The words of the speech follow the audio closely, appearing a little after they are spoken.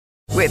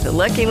With the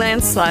Lucky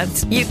Land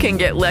Slots, you can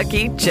get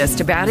lucky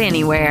just about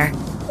anywhere.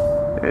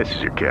 This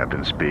is your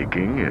captain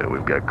speaking.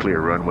 We've got clear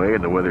runway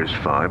and the weather's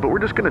fine, but we're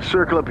just going to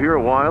circle up here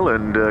a while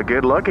and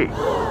get lucky.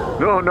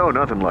 No,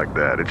 nothing like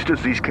that. It's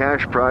just these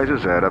cash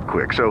prizes add up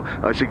quick. So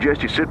I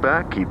suggest you sit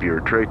back, keep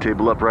your tray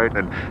table upright,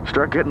 and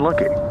start getting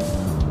lucky.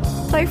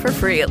 Play for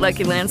free at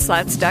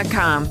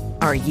LuckyLandSlots.com.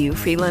 Are you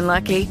feeling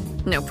lucky?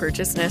 No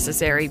purchase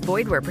necessary.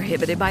 Void where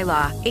prohibited by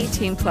law.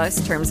 18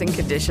 plus terms and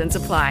conditions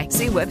apply.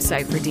 See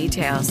website for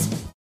details.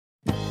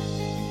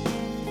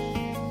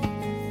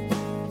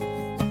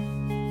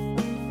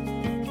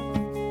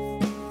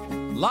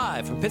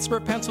 Live from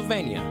Pittsburgh,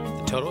 Pennsylvania,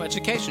 the Total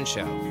Education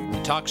Show,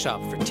 the talk shop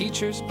for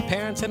teachers,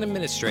 parents, and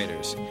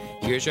administrators.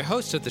 Here's your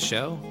host of the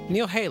show,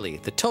 Neil Haley,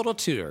 the Total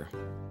Tutor.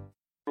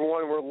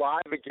 Everyone, we're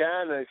live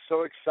again. I'm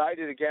so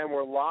excited again.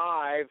 We're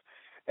live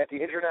at the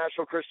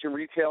International Christian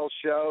Retail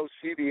Show,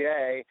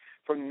 CBA,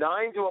 from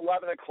 9 to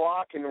 11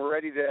 o'clock, and we're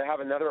ready to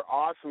have another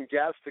awesome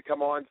guest to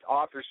come on,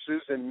 author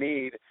Susan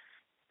Meade.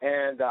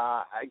 And,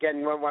 again,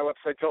 you go to my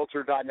website,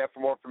 totaltutor.net for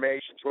more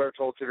information. Twitter,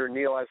 Total Tutor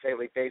Neil S.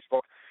 Haley,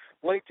 Facebook,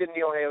 LinkedIn,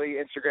 Neil Haley,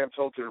 Instagram,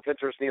 Total Tutor,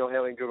 Pinterest, Neil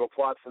Haley, and Google+.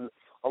 And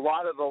a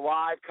lot of the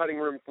live cutting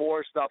room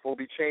floor stuff will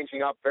be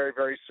changing up very,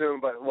 very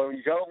soon. But when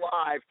you go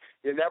live,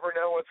 you never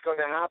know what's going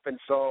to happen.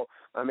 So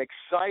I'm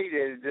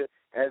excited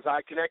as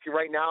I connect you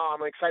right now.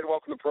 I'm excited to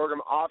welcome to the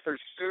program author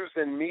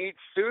Susan Meade.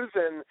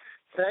 Susan,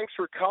 thanks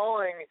for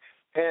calling,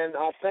 and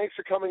thanks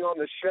for coming on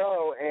the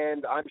show.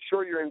 And I'm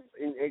sure you're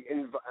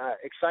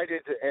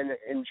excited and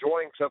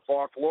enjoying so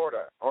far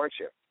Florida, aren't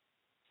you?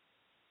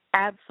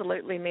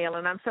 Absolutely, Neil,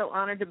 and I'm so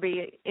honored to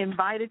be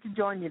invited to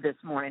join you this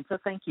morning, so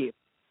thank you.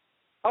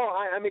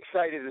 Oh, I'm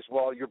excited as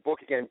well. Your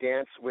book, again,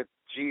 Dance with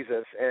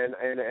Jesus, and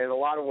in a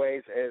lot of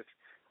ways as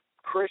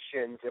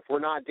Christians, if we're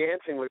not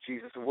dancing with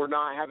Jesus, if we're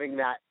not having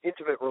that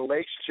intimate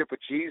relationship with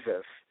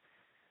Jesus,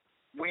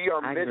 we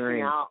are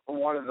missing out on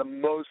one of the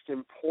most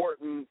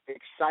important,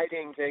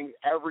 exciting things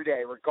every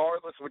day,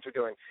 regardless of what you're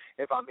doing.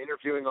 If I'm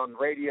interviewing on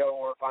radio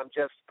or if I'm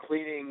just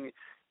cleaning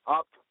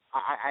up,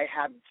 I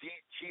have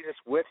Jesus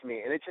with me,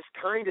 and it just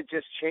kind of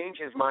just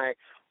changes my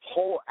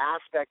whole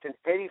aspect in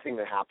anything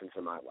that happens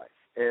in my life.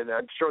 And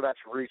I'm sure that's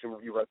the reason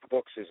you wrote the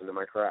book, Susan. Am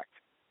I correct?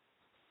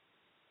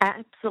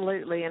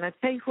 Absolutely. And I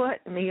tell you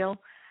what, Neil,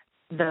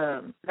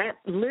 that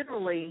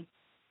literally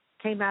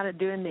came out of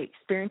doing the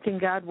Experiencing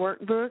God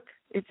workbook.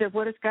 It said,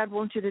 what does God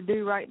want you to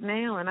do right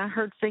now? And I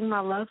heard sing my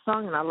love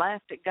song, and I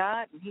laughed at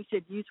God, and he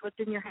said, use what's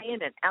in your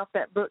hand, and out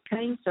that book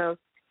came. So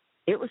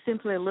it was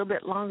simply a little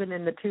bit longer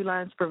than the 2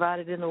 lines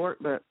provided in the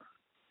workbook.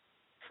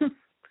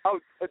 Oh,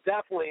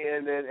 definitely,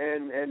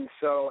 and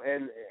so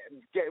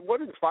what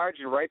inspired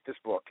you to write this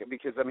book?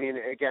 Because I mean,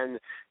 again,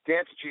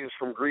 Dance with Jesus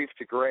from Grief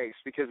to Grace.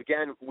 Because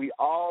again, we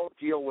all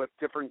deal with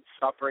different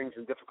sufferings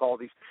and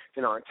difficulties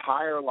in our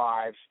entire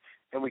lives,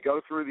 and we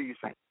go through these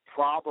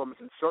problems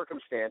and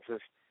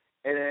circumstances,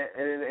 and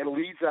it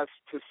leads us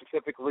to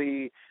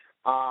specifically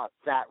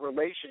that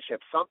relationship,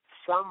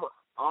 some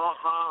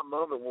aha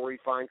moment where we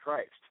find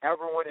Christ.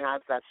 Everyone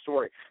has that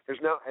story. And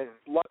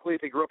luckily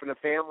they grew up in a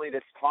family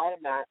that's taught them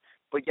that.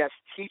 But yes,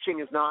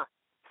 teaching is not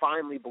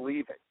finally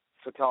believing.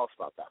 So tell us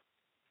about that.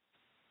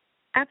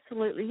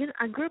 Absolutely. You know,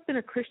 I grew up in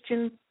a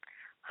Christian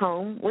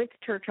home, went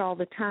to church all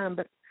the time,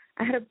 but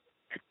I had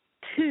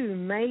 2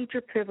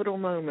 major pivotal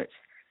moments.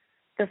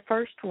 The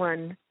first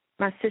one,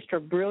 my sister,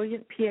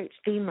 brilliant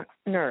PhD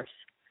nurse,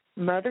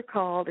 mother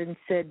called and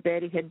said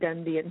Betty had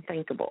done the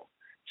unthinkable.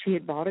 She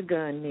had bought a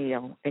gun,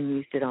 Neil, and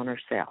used it on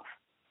herself.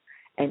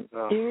 And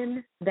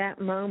in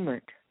that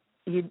moment,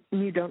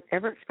 you don't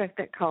ever expect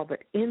that call,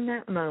 but in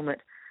that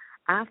moment,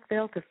 I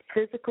felt a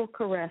physical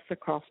caress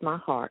across my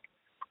heart.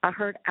 I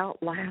heard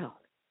out loud,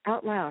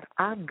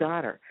 I've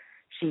got her.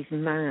 She's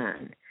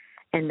mine.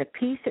 And the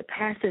peace that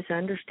passes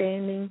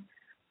understanding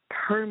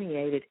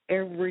permeated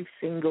every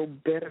single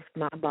bit of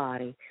my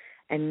body.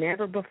 And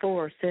never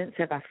before or since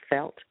have I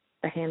felt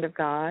the hand of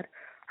God,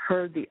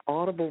 heard the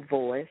audible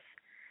voice,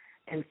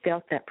 and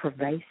felt that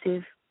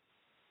pervasive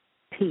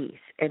peace.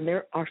 And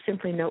there are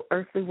simply no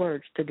earthly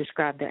words to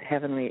describe that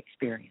heavenly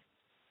experience.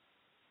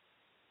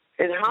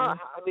 And how,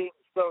 I mean,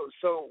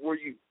 so were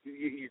you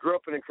grew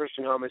up in a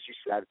Christian home, as you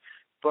said,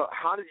 but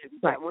how did you,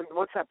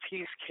 once that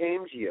peace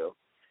came to you,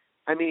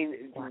 I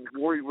mean,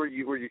 were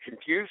you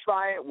confused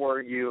by it?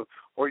 Or did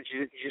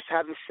you just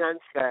have the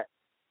sense that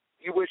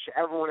you wish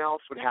everyone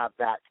else would have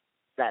that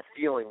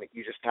feeling that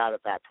you just had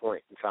at that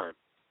point in time?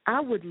 I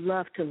would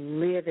love to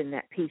live in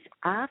that peace.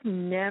 I've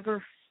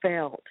never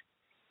felt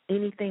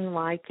anything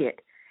like it.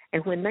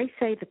 And when they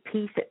say the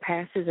peace that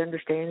passes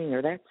understanding,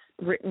 or that's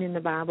written in the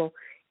Bible,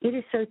 it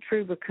is so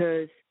true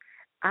because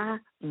I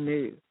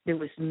knew. There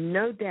was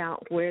no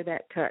doubt where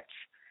that touch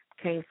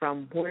came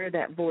from, where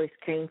that voice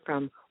came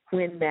from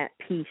when that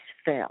peace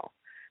fell.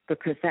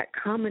 Because that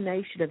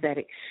combination of that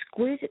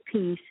exquisite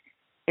peace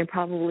and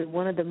probably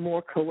one of the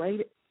more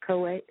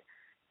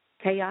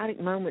chaotic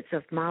moments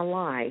of my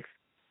life,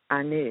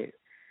 I knew.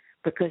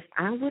 Because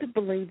I would have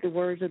believed the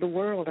words of the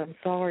world, I'm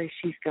sorry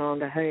she's gone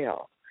to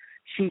hell.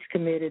 she's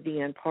committed the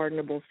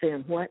unpardonable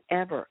sin,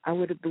 whatever. I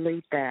would have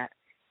believed that.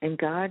 And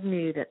God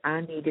knew that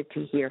I needed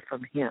to hear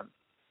from him.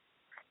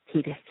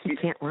 He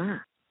can't lie.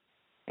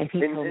 And he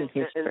told me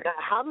his truth. And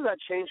how did that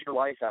change your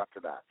life after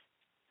that?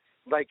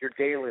 Like your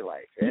daily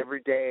life,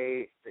 every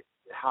day,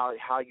 how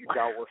you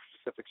dealt with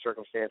specific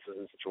circumstances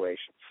and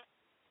situations?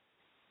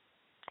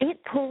 It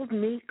pulled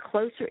me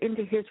closer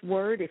into his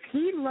word. If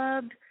he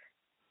loved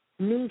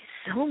me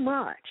so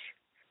much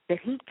that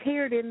he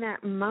cared in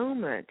that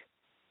moment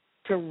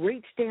to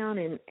reach down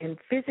and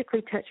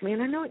physically touch me,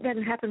 and I know it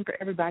doesn't happen for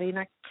everybody, and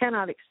I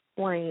cannot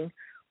explain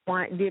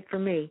why it did for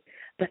me,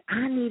 but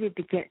I needed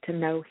to get to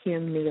know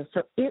him, Neil.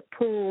 So it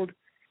pulled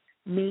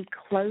me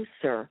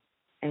closer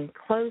and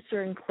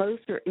closer and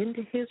closer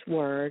into his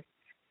word.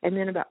 And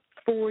then about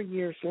 4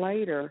 years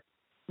later,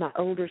 my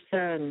older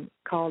son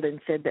called and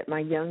said that my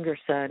younger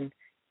son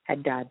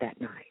had died that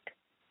night.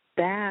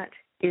 That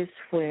is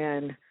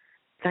when,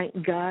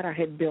 thank God, I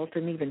had built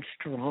an even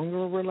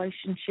stronger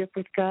relationship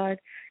with God,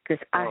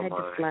 because I had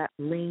to flat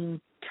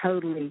lean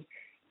totally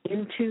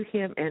into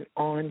him and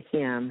on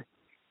him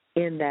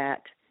in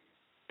that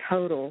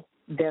total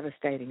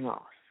devastating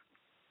loss.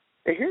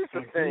 And here's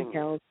the thing,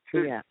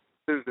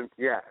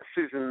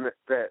 Susan,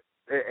 that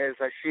as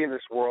I see in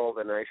this world,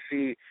 and I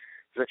see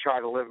as I try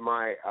to live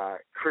my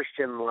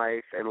Christian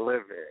life and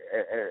live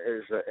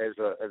as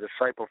a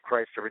disciple of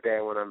Christ every day,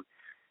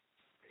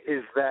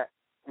 is that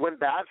when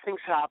bad things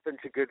happen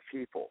to good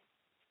people,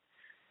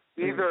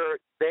 either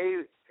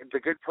the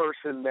good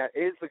person that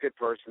is the good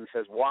person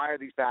says, why are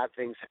these bad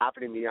things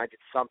happening to me? I did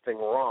something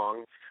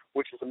wrong,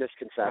 which is a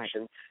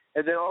misconception. Right.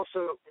 And then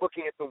also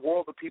looking at the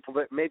world of people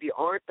that maybe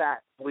aren't that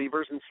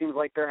believers and seems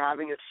like they're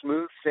having a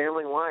smooth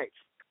sailing life.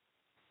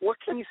 What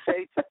can you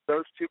say to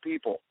those two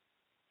people?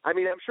 I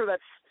mean, I'm sure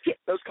that's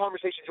those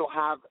conversations you'll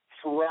have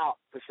throughout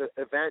this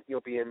event.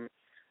 You'll be in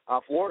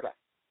Florida.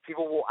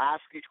 People will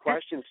ask these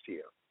questions to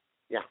you.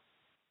 Yeah.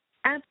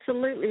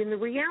 Absolutely. And the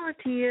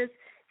reality is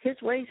his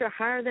ways are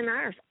higher than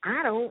ours.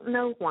 I don't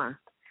know why.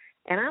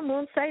 And I'm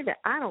going to say that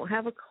I don't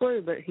have a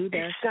clue, but he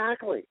does.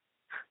 Exactly.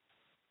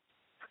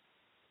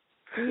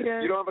 He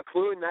does. You don't have a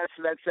clue, and that's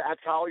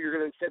how you're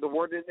going to say the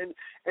word. And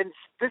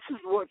this is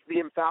what's the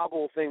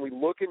infallible thing. We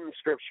look in the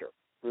Scripture.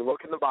 We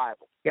look in the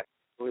Bible. Yep.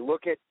 We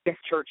look at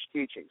church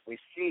teachings. We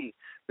see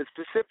that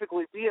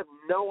specifically we have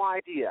no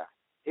idea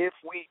if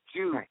we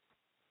do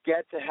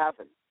get to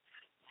heaven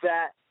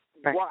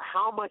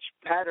how much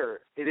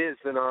better it is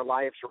than our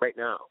lives right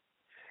now.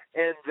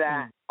 And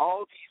that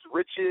all these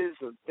riches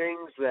and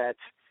things that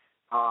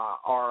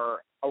are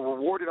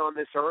rewarded on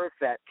this earth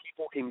that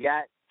people can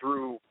get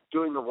through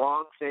doing the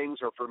wrong things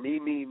or for me,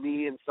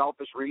 and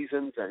selfish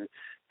reasons and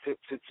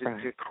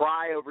to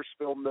cry over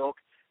spilled milk,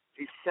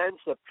 the sense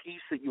of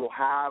peace that you'll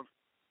have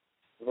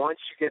once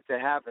you get to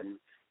heaven,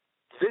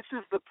 this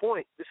is the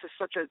point. This is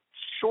such a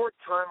short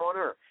time on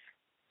earth.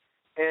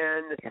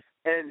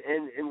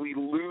 And we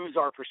lose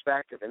our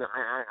perspective. And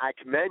I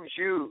commend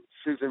you,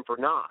 Susan, for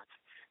not,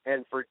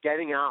 and for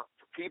getting out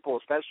for people,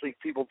 especially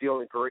people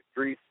dealing with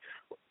grief,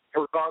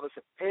 regardless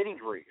of any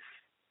grief,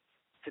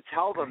 to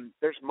tell them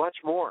there's much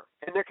more.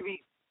 And there could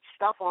be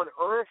stuff on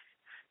earth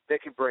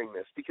that could bring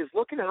this. Because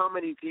look at how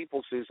many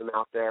people, Susan,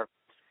 out there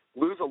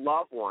lose a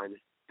loved one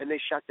and they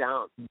shut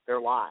down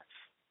their lives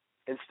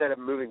instead of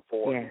moving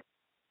forward.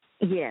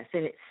 Yeah. Yes,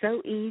 and it's so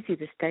easy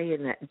to stay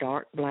in that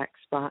dark black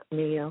spot,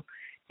 Neil.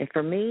 And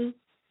for me,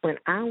 when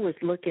I was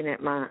looking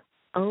at my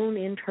own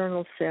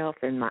internal self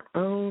and my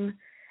own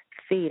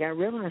feet, I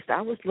realized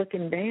I was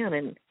looking down,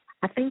 and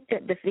I think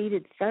that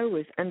defeated foe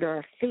is under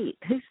our feet.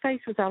 Whose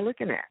face was I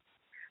looking at?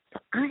 So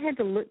I had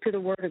to look to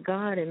the Word of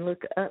God and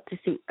look up to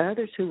see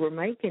others who were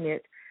making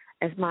it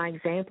as my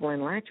example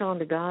and latch on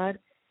to God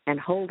and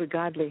hold a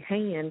godly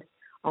hand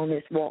on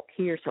this walk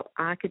here so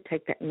I could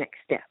take that next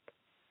step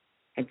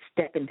and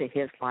step into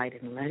his light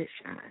and let it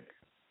shine.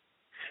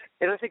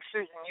 And I think,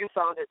 Susan, you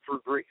found it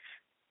through grief.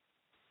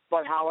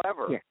 But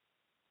however,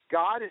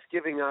 God is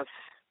giving us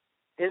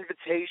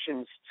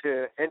invitations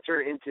to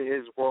enter into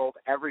his world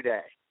every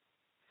day.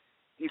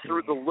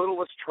 Through the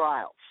littlest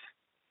trials.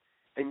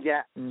 And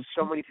yet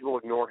so many people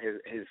ignore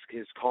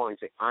his calling,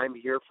 say, I'm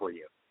here for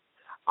you.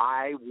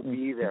 I will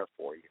be there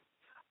for you.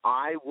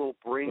 I will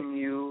bring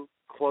you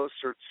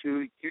closer to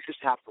you. You just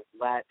have to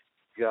let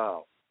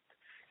go.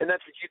 And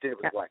that's what you did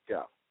with let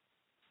go.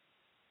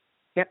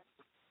 Yep.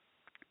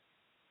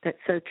 That's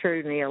so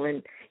true, Neil.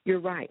 And you're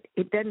right.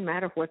 It doesn't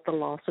matter what the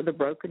loss or the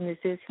brokenness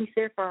is. He's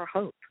there for our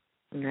hope.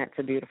 And that's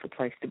a beautiful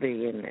place to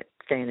be, isn't it?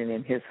 Standing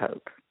in his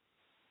hope.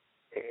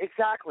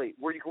 Exactly.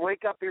 Where you can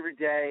wake up every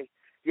day.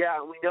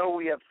 Yeah, we know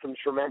we have some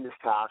tremendous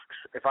tasks.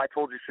 If I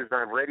told you, Susan,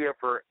 I'm radio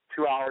for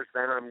 2 hours,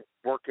 then I'm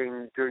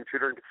working, doing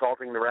tutoring,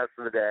 consulting the rest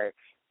of the day,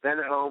 then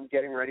at home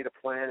getting ready to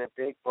plan a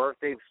big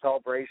birthday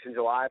celebration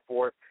July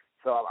 4th.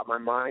 So my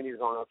mind is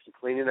on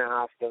cleaning the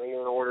house, getting it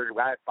in order.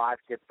 I have 5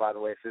 kids, by the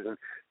way, Susan.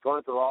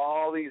 Going through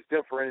all these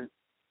different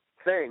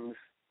things.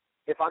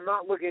 If I'm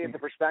not looking at the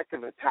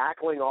perspective of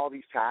tackling all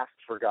these tasks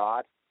for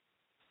God,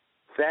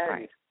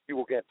 then you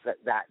will get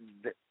that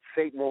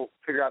Satan will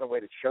figure out a way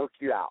to choke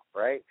you out,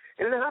 right?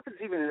 And it happens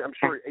even, I'm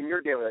sure, in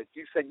your daily life.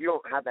 You said you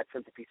don't have that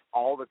sense of peace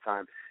all the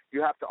time.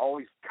 You have to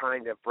always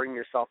kind of bring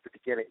yourself to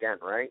begin again,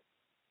 right?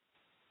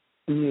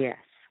 Yes.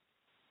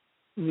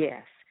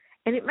 Yes.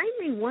 And it made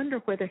me wonder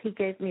whether he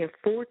gave me a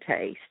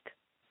foretaste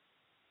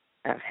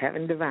of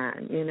heaven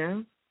divine, you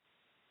know?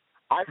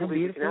 I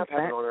believe you can have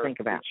heaven on earth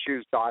if you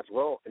choose God's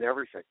will in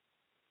everything.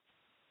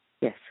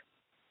 Yes.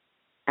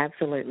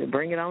 Absolutely.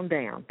 Bring it on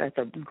down. That's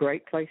a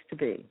great place to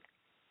be.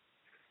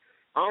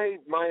 My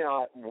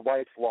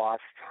wife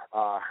lost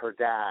her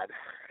dad,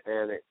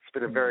 and it's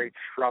been a very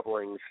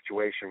troubling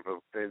situation.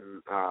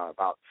 Been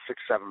about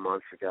 6-7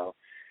 months ago,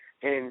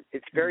 and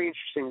it's very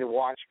interesting to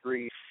watch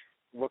grief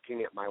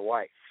looking at my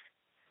wife,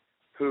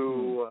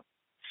 who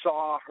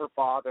saw her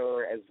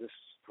father as this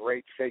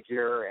great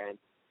figure, and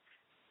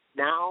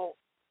now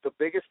the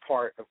biggest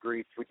part of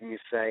grief, wouldn't you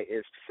say,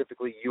 is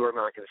specifically you are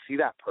not going to see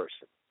that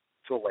person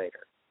till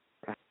later.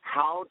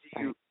 How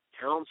do you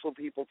counsel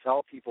people,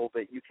 tell people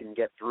that you can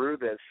get through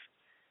this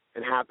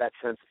and have that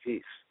sense of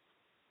peace?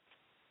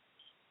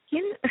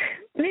 You know,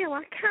 Neil,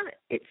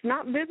 it's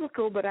not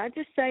biblical, but I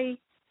just say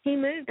he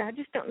moved. I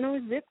just don't know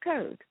his zip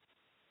code.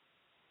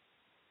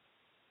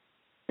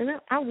 And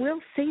I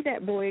will see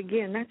that boy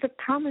again. That's a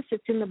promise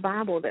that's in the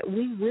Bible, that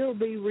we will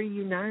be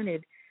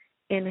reunited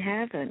in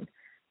heaven.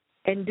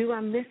 And do I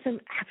miss him?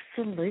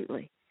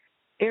 Absolutely.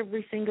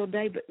 Every single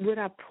day. But would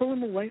I pull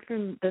him away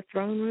from the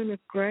throne room of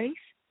grace?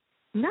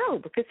 No,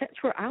 because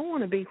that's where I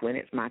want to be when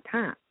it's my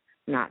time.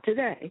 Not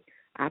today.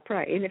 I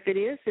pray. And if it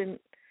is, then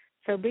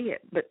so be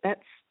it. But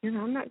that's,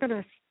 I'm not going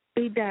to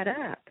speed that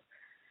up.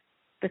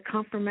 The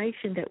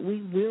confirmation that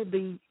we will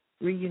be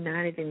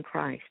reunited in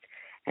Christ.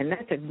 And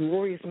that's a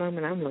glorious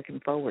moment I'm looking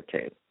forward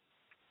to.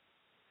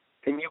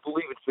 And you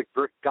believe it's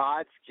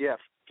God's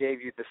gift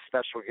gave you this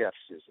special gift,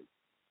 Susan?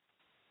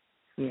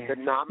 Yes. That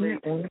not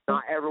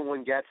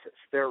everyone gets this.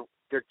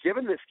 They're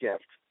given this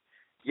gift,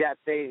 yet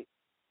they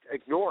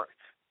ignore it.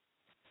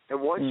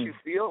 And once you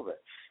feel this,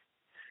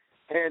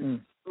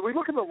 and we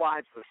look at the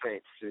lives of the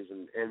saints,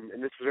 Susan,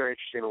 and this is very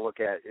interesting to look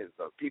at, is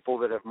the people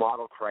that have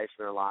modeled Christ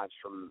in their lives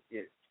from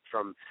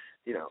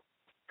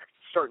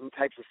certain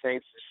types of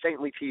saints,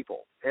 saintly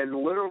people. And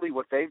literally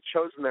what they've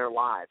chosen in their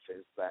lives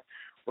is that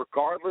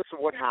regardless of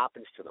what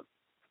happens to them,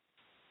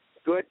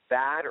 good,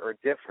 bad, or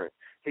different,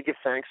 they give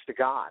thanks to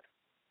God.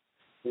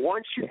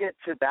 Once you get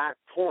to that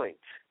point,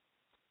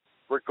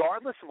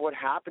 regardless of what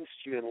happens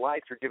to you in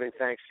life, you're giving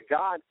thanks to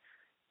God,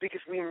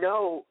 because we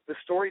know the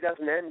story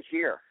doesn't end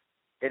here.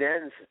 It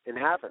ends in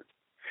heaven.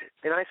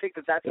 And I think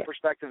that that's the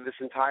perspective of this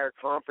entire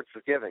conference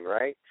of giving,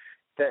 right?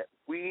 That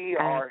we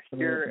are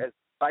here as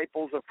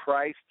disciples of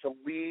Christ to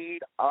lead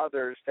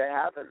others to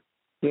heaven.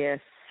 Yes,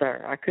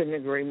 sir. I couldn't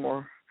agree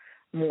more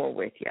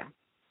with you.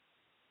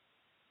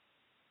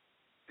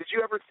 Did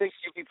you ever think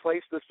you'd be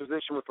placed in this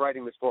position with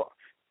writing this book?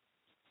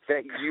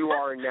 That you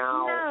are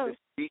now this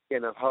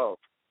beacon of hope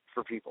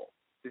for people?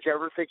 Did you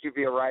ever think you'd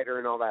be a writer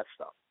and all that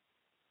stuff?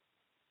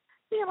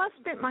 Yeah, I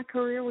spent my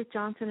career with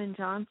Johnson &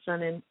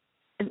 Johnson,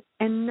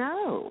 and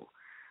no.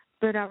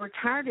 But I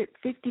retired at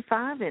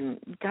 55, and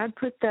God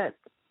put that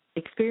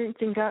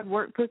Experiencing God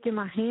workbook in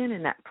my hand,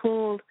 and that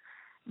pulled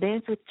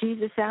Dance with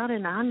Jesus out,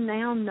 and I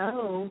now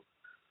know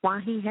why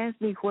he has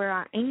me where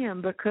I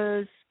am,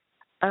 because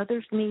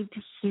others need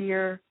to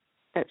hear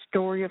that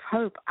story of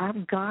hope.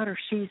 I've got her,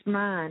 she's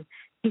mine.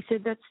 He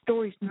said that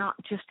story's not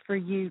just for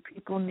you.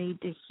 People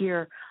need to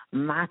hear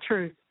my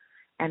truth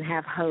and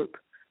have hope,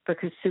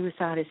 because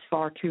suicide is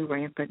far too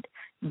rampant.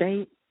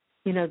 When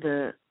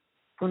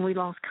we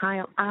lost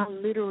Kyle, I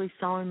literally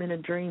saw him in a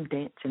dream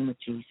dancing with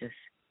Jesus.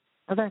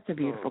 Well, that's a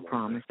beautiful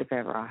promise if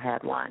ever I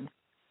had one,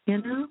 Yeah,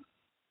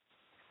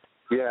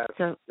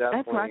 so definitely.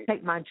 That's where I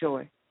take my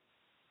joy.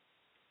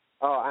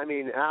 Oh, I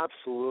mean,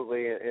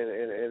 absolutely,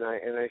 and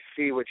I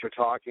see what you're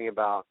talking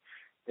about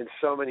in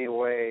so many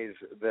ways.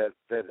 That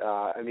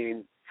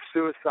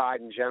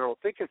suicide in general.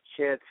 Think of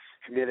kids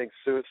committing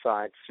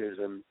suicide,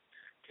 Susan.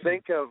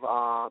 Think of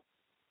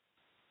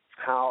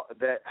how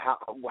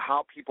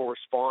people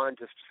respond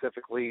to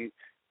specifically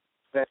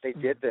that they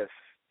did this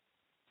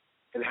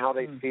and how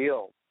they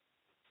feel.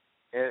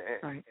 And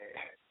right.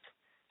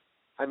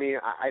 I mean,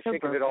 I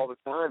think of it all the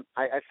time.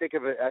 I think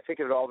of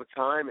it all the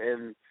time.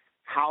 And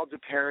how do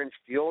parents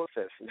deal with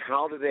this? And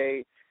how do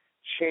they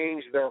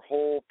change their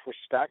whole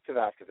perspective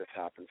after this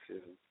happens,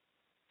 Susan?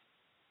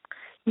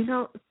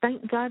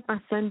 Thank God my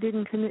son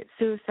didn't commit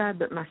suicide,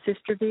 but my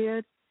sister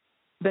did.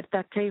 But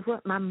I tell you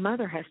what, my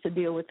mother has to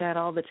deal with that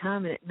all the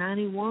time. And at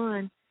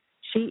 91,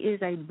 she is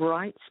a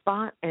bright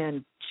spot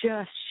and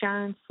just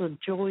shines the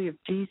joy of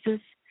Jesus.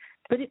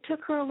 But it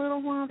took her a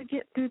little while to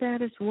get through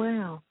that as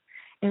well.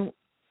 And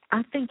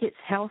I think it's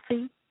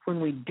healthy when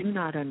we do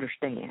not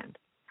understand.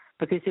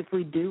 Because if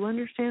we do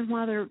understand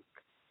why they're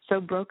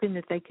so broken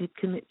that they could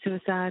commit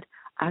suicide,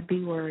 I'd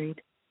be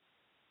worried.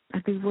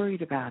 I'd be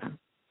worried about them.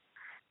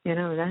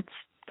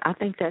 I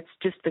think that's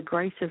just the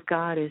grace of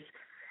God is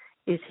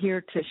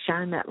here to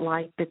shine that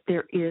light that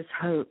there is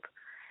hope.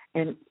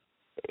 And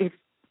if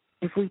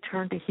we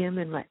turn to him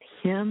and let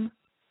him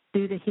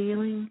do the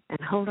healing and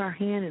hold our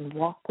hand and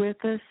walk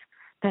with us,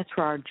 that's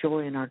where our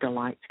joy and our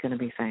delight's going to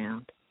be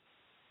found.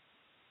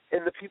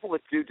 And the people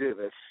that do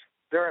this,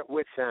 they're at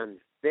wit's end.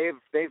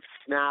 They've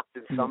snapped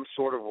in some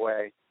sort of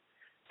way.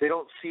 They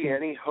don't see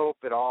any hope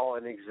at all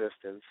in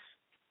existence,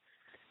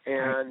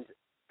 and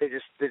they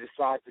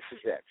decide this is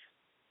it.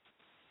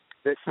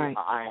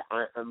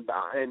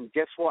 And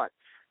guess what?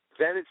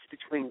 Then it's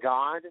between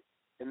God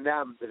and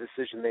them, the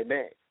decision they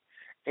made.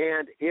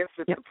 And if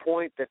at the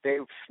point that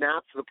they've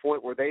snapped to the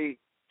point where they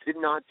did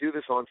not do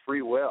this on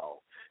free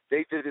will,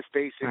 they did this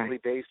basically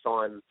based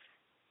on,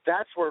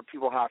 that's where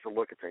people have to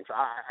look at things.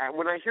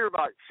 When I hear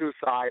about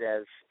suicide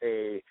as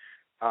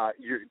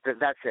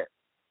that's it.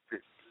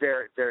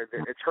 They're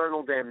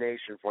eternal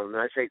damnation for them.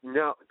 And I say,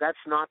 no, that's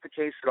not the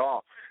case at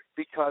all.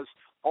 Because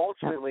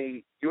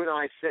ultimately, you and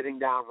I sitting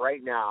down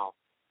right now,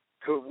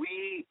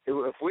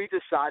 if we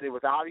decided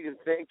without even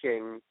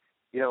thinking,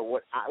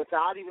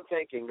 without even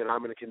thinking that I'm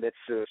going to commit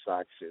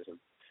suicide, Susan,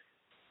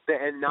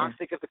 and not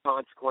think of the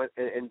consequence,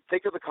 and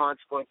think of the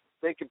consequence,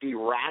 think and be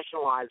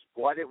rationalized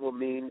what it will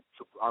mean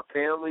to our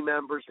family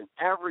members and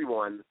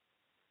everyone,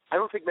 I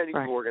don't think many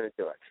people are going to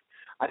do it.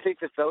 I think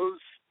that those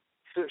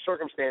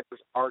circumstances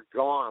are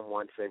gone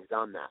once they've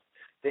done that.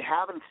 They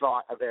haven't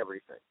thought of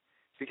everything,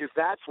 because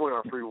that's when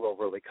our free will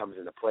really comes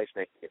into place,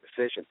 making a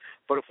decision.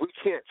 But if we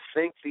can't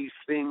think these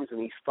things and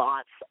these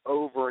thoughts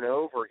over and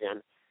over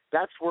again,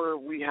 that's where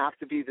we have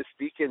to be this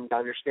beacon to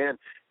understand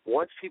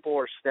once people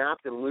are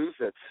snapped and lose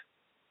it,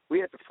 we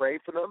have to pray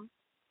for them,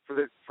 for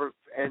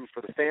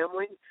the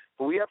family,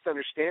 but we have to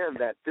understand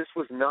that this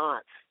was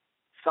not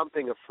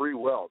something of free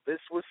will. This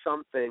was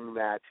something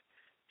that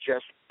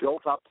just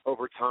built up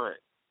over time,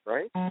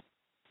 right?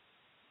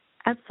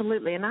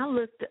 Absolutely. And I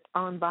looked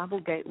on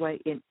Bible Gateway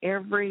in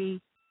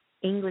every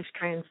English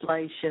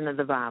translation of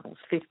the Bibles,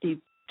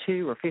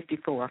 52 or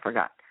 54, I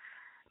forgot,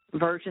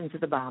 versions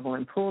of the Bible,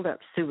 and pulled up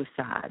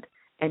suicide.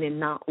 And in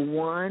not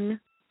one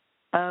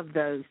of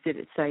those did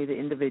it say the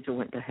individual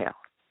went to hell.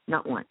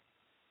 Not one.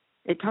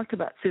 It talked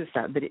about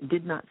suicide, but it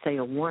did not say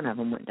a one of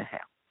them went to hell.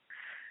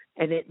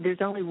 And there's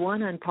only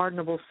one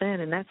unpardonable sin,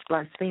 and that's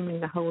blaspheming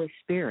the Holy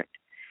Spirit.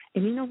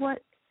 And you know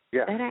what?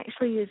 Yeah. That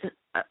actually is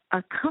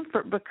a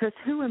comfort, because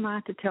who am I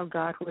to tell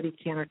God what he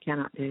can or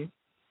cannot do?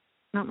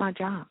 Not my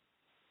job.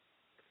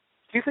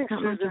 Do you think,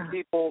 Susan,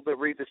 people that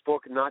read this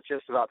book, not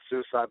just about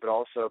suicide, but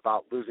also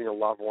about losing a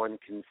loved one,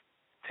 can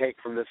take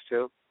from this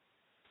too?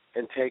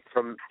 And take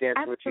from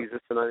dancing with Jesus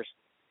and others?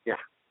 Yeah.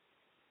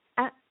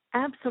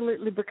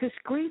 Absolutely, because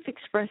grief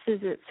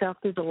expresses itself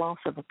through the loss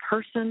of a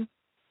person,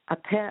 a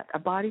pet, a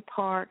body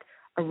part,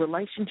 a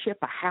relationship,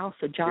 a house,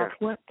 a job.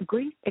 Yeah.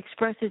 Grief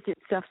expresses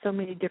itself so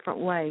many different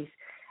ways.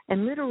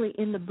 And literally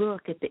in the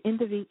book, at the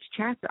end of each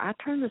chapter, I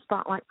turn the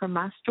spotlight from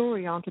my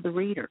story onto the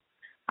reader.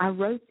 I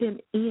wrote them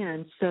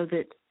in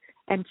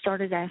and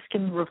started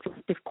asking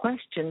reflective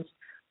questions,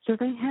 so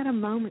they had a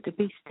moment to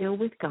be still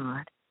with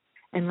God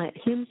and let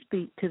him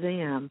speak to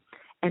them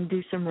and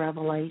do some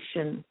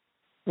revelation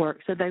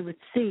work, so they would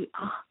see,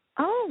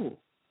 oh,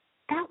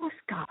 that was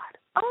God.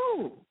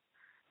 Oh,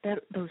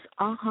 those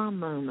aha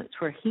moments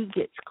where he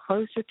gets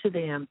closer to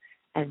them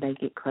and they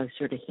get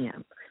closer to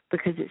him.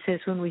 Because it says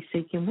when we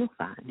seek him, we'll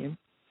find him.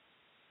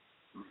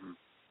 Mm-hmm.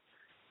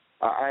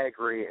 I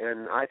agree.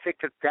 And I think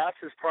that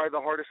is probably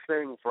the hardest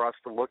thing for us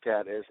to look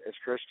at as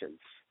Christians.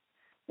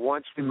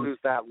 Once we lose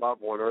that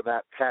loved one or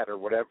that pet or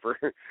whatever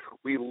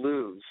we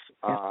lose,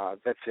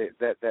 that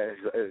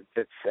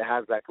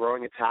has that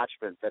growing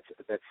attachment,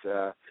 that's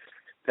a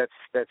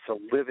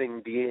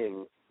living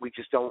being, we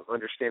just don't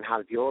understand how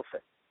to deal with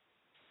it.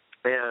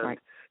 And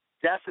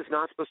death is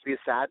not supposed to be a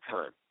sad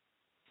time,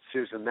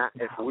 Susan. That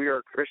if we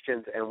are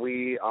Christians and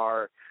we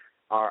are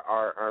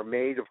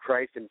made of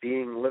Christ and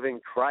living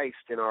Christ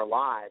in our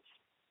lives,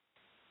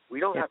 we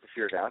don't have to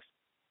fear death.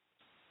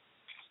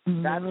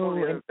 That's one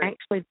of the things.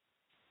 Actually,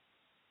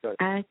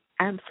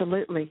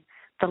 absolutely.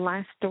 The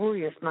last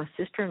story is my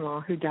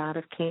sister-in-law who died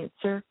of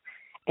cancer,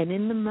 and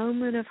in the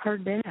moment of her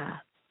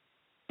death,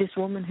 this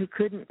woman who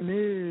couldn't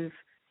move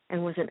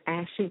and was an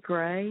ashy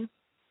gray,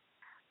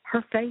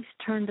 her face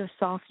turned a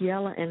soft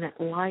yellow, and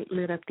that light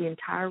lit up the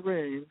entire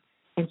room,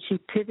 and she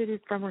pivoted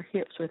from her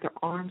hips with her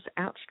arms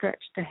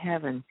outstretched to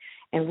heaven,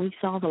 and we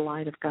saw the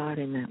light of God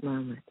in that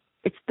moment.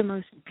 It's the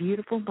most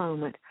beautiful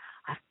moment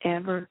I've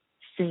ever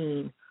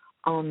seen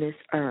on this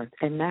earth,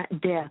 and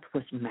that death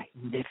was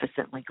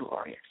magnificently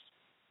glorious.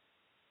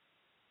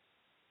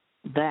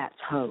 That's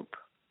hope.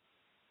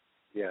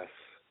 Yes.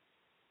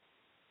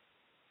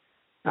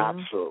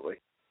 Absolutely.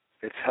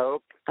 It's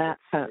hope.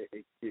 That's hope.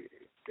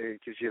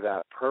 It gives you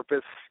that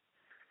purpose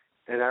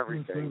and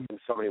everything in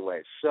so many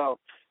ways. So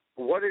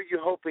what are you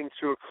hoping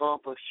to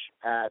accomplish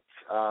at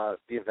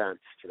the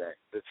events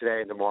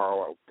today and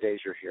tomorrow, days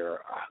you're here?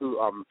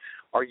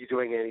 Are you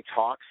doing any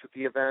talks at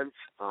the event?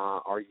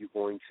 Are you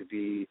going to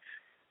be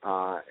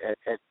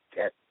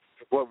at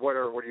what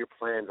are your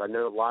plans? I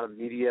know a lot of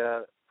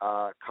media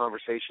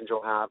conversations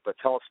you'll have, but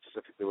tell us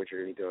specifically what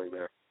you're going to be doing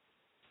there.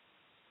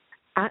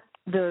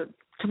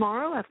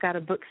 Tomorrow I've got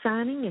a book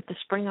signing at the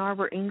Spring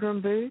Arbor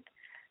Ingram booth.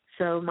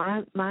 so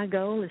my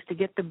goal is to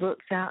get the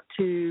books out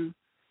to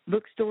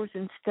bookstores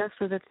and stuff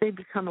so that they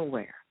become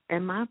aware.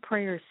 And my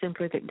prayer is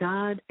simply that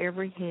God,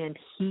 every hand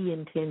He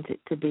intends it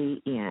to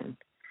be in.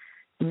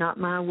 Not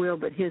my will,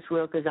 but His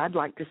will, because I'd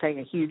like to say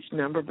a huge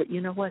number, but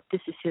you know what?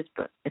 This is His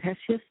book. It has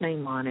His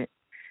name on it,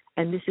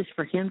 and this is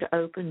for Him to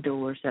open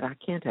doors that I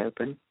can't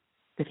open,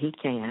 that He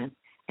can,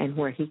 and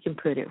where He can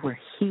put it where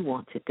He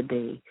wants it to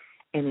be,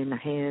 and in the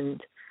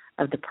hands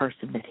of the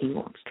person that He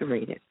wants to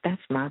read it.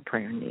 That's my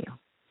prayer, Neil.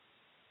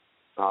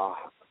 Oh,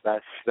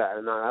 that's that,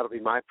 and that'll be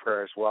my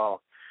prayer as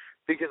well.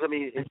 Because, I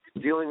mean, it's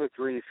dealing with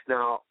grief.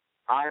 Now,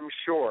 I'm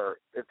sure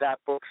at that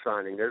book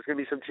signing, there's going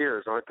to be some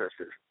tears, aren't there,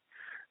 Susan?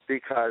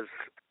 Because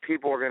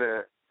people are going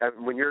to,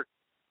 when you're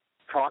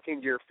talking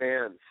to your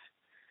fans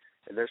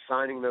and they're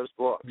signing those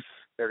books,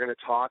 they're going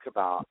to talk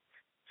about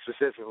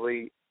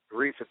specifically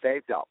grief that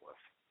they've dealt with.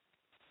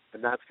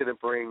 And that's going to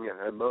bring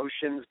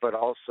emotions, but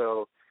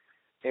also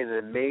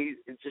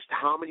just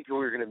how many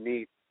people you're going to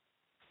meet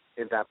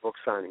in that book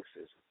signing,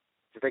 Susan.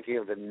 You're thinking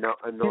of the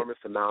enormous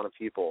amount of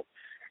people.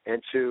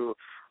 And to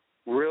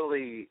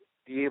really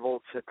be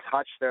able to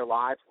touch their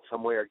lives in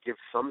some way or give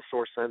some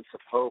sort of sense of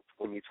hope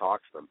when you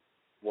talk to them.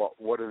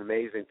 What an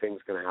amazing thing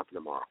is going to happen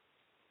tomorrow.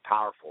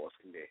 Powerful as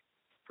can be,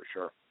 for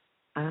sure.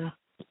 I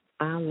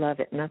love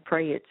it, and I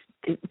pray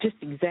it's just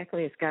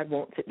exactly as God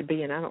wants it to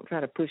be, and I don't try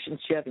to push and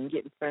shove and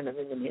get in front of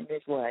Him and in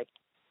His way.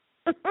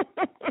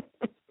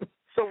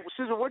 So,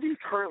 Susan, what do you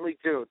currently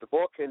do? The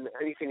book and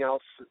anything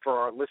else for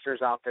our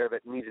listeners out there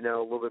that need to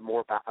know a little bit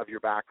more of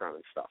your background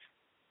and stuff?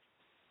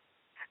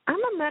 I'm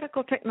a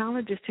medical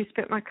technologist who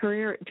spent my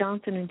career at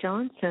Johnson &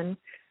 Johnson.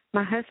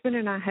 My husband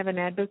and I have an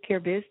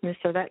AdvoCare business,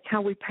 so that's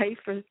how we pay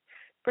for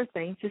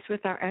things, is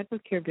with our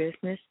AdvoCare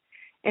business.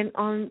 And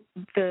on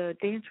the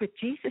Dance with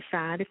Jesus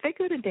side, if they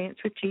go to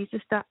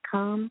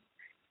dancewithjesus.com,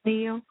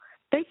 Neil,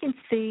 they can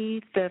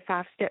see the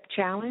 5-step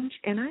challenge,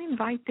 and I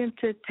invite them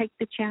to take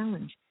the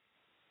challenge.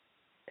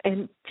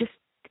 And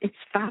it's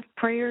 5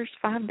 prayers,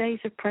 5 days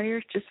of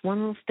prayers, just one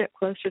little step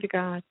closer to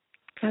God.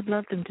 I'd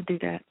love them to do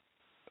that.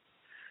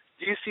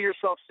 Do you see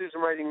yourself, Susan,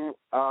 writing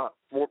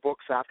more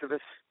books after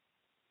this?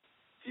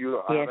 Do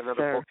you have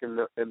another book in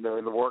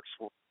the works?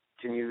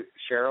 Can you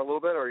share a little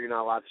bit, or you're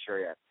not allowed to share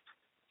yet?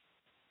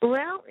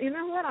 Well, you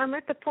know what? I'm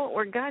at the point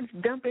where God's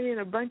dumping in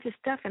a bunch of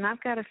stuff, and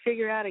I've got to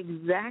figure out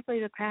exactly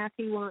the path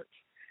He wants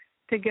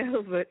to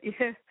go. But,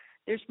 yeah,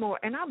 there's more.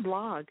 And I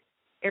blog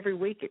every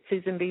week at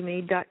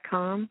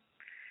SusanBMeade.com.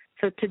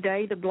 So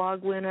today the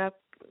blog went up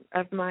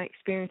of my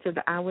experience of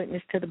the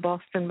eyewitness to the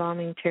Boston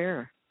bombing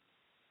terror.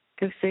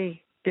 Go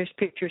see. There's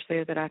pictures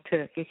there that I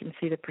took. You can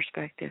see the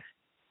perspective.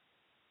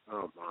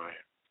 Oh, my.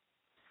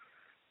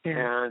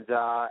 Yeah.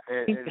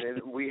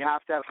 And we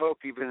have to have hope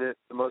even at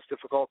the most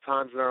difficult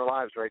times in our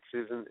lives, right,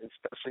 Susan?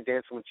 Especially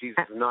Dancing with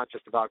Jesus is not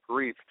just about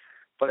grief,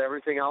 but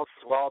everything else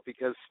as well,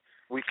 because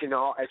we can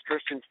all, as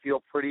Christians, feel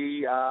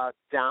pretty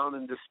down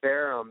and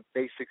despair on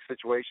basic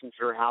situations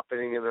that are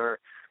happening in our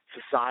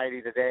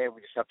society today, and we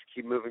just have to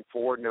keep moving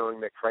forward knowing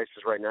that Christ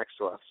is right next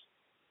to us.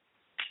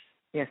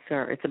 Yes,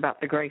 sir. It's about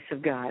the grace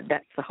of God.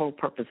 That's the whole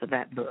purpose of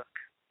that book.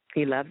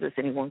 He loves us,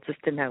 and He wants us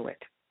to know it.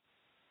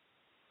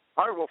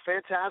 All right, well,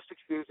 fantastic,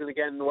 Susan.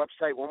 Again, the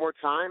website one more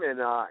time,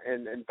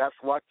 and best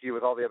of luck to you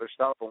with all the other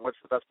stuff. And what's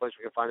the best place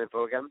we can find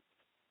info again?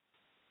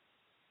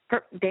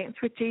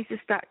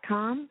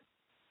 dancewithjesus.com.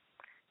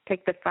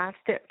 Take the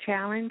 5-step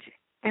challenge,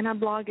 and I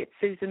blog at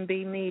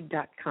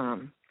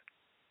SusanBMeade.com.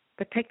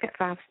 But take that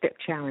 5-step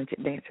challenge at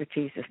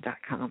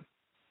dancewithjesus.com.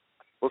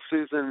 Well,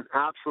 Susan,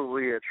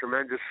 absolutely a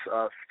tremendous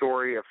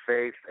story of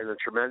faith and a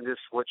tremendous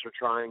what you're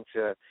trying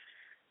to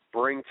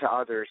bring to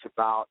others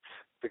about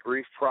the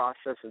grief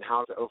process and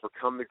how to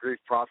overcome the grief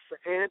process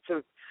and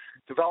to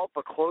develop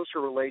a closer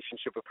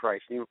relationship with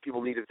Christ.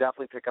 People need to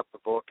definitely pick up the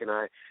book, and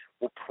I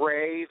will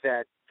pray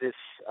that this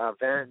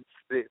event,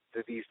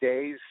 that these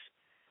days,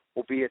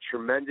 will be a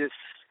tremendous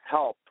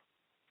help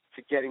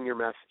to getting your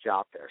message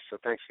out there. So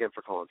thanks again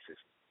for calling, Susan.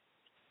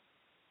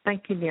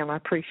 Thank you, Neil. I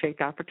appreciate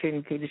the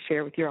opportunity to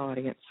share with your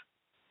audience.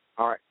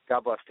 All right.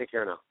 God bless. Take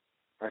care now.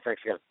 All right.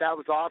 Thanks again. That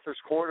was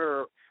Author's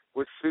Corner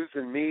with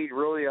Susan Meade.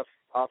 Really a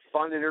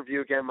fun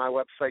interview. Again, my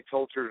website,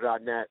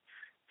 totaltutor.net.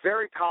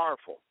 Very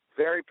powerful.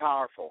 Very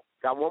powerful.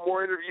 Got one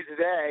more interview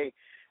today.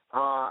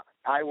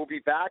 I will be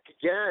back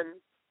again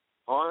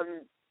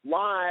on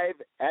live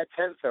at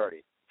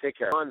 10:30. Take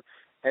care.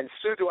 And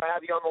Sue, do I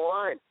have you on the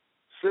line?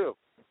 Sue.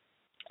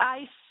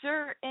 I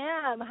sure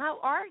am. How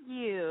are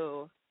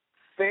you?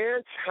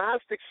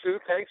 Fantastic, Sue.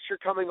 Thanks for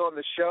coming on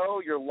the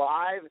show. You're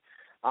live.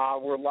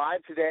 We're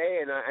live today,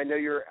 and I know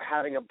you're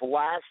having a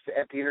blast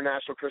at the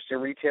International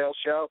Christian Retail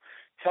Show.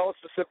 Tell us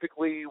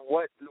specifically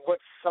what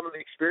some of the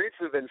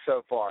experiences have been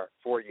so far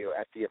for you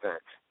at the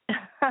event.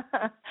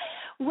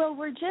 Well,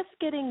 we're just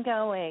getting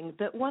going,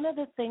 but one of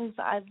the things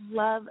I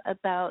love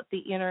about the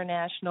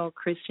International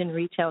Christian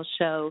Retail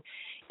Show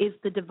is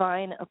the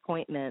divine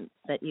appointment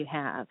that you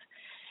have,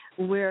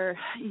 where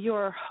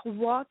you're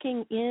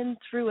walking in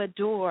through a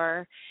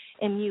door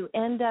and you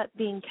end up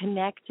being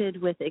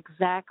connected with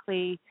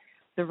exactly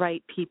the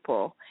right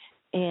people.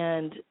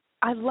 And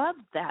I love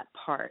that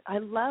part. I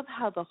love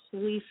how the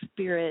Holy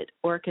Spirit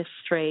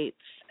orchestrates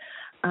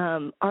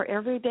our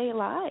everyday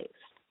lives.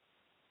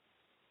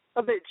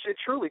 It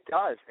truly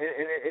does,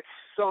 and it's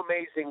so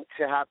amazing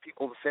to have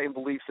people with the same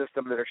belief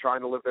system that are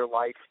trying to live their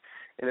life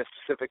in a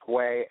specific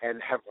way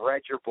and have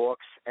read your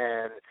books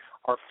and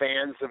are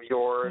fans of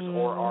yours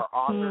or are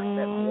authors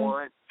that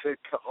want to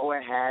go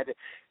ahead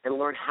and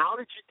learn. How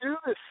did you do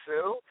this,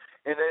 Sue?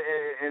 And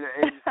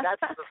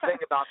that's the thing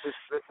about this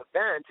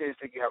event is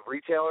that you have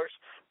retailers,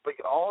 but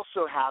you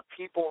also have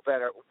people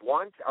that are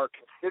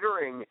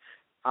considering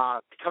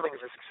becoming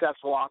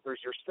successful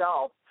authors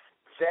yourself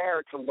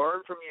there to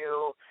learn from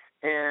you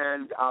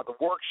and the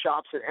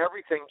workshops and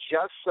everything,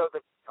 just so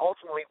that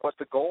ultimately what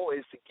the goal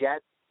is to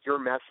get your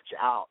message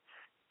out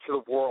to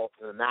the world,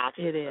 to the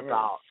masses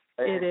about,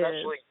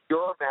 especially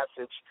your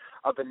message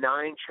of the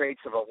 9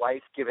 traits of a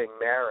life-giving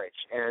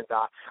marriage. And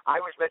I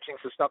was mentioning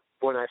some stuff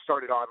when I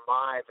started on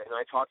live, and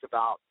I talked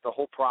about the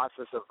whole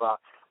process of a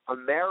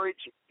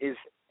marriage is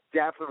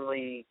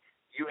definitely,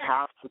 you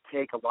have to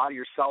take a lot of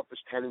your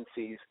selfish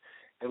tendencies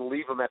and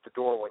leave them at the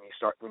door when you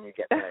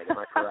get married. Am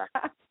I correct?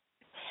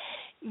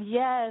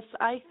 Yes,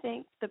 I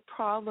think the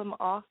problem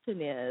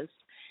often is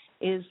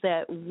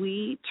that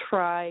we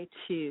try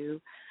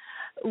to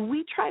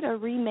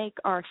remake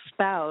our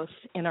spouse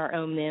in our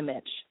own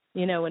image.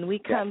 You know, when we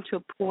come to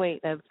a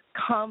point of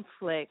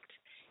conflict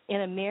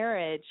in a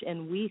marriage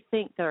and we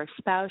think that our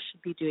spouse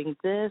should be doing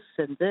this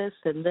and this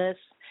and this.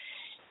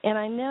 And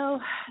I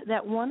know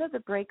that one of the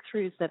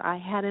breakthroughs that I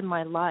had in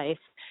my life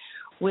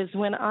was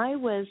when I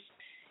was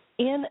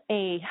in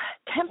a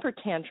temper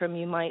tantrum,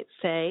 you might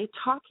say,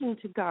 talking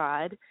to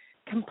God,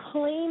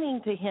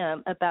 complaining to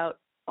him about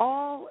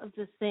all of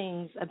the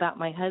things about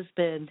my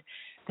husband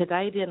that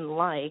I didn't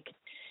like.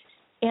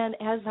 And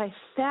as I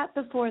sat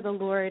before the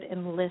Lord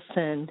and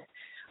listened,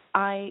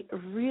 I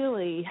was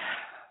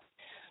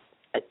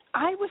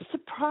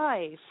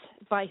surprised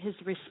by his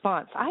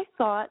response. I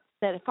thought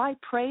that if I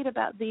prayed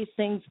about these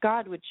things,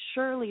 God would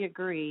surely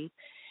agree.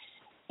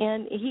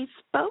 And he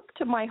spoke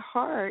to my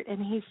heart and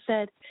he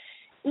said,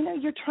 you know,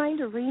 you're trying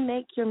to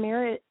remake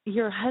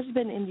your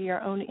husband into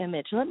your own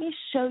image. Let me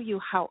show you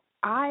how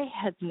I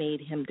have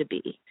made him to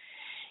be.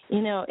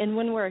 You know, and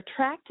when we're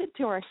attracted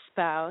to our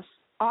spouse,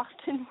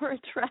 often we're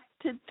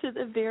attracted to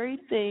the very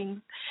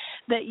things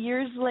that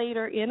years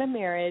later in a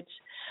marriage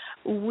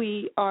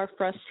we are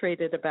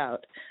frustrated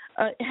about.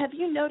 Have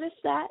you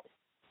noticed that?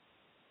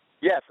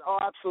 Yes,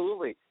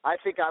 absolutely. I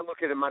think I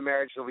look at it in my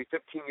marriage, it'll be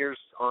 15 years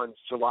on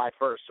July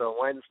 1st, so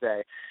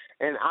Wednesday,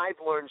 and I've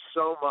learned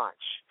so much.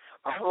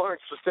 I learned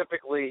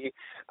specifically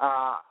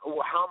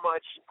how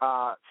much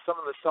some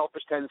of the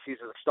selfish tendencies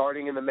of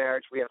starting in the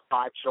marriage. We have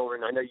 5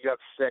 children. I know you have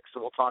 6, so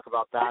we'll talk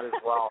about that as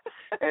well,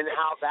 and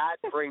how that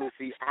brings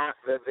the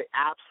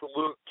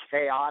absolute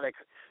chaotic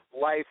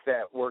life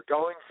that we're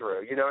going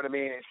through. You know what I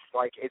mean? It's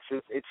like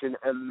it's an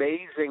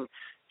amazing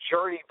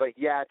journey, but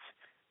yet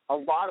a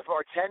lot of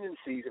our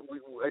tendencies, we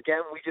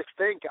just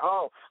think,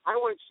 oh, I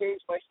want to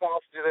change my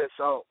spouse to do this.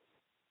 Oh,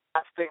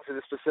 that's things in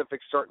a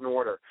specific certain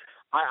order.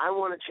 I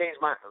want to change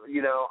my,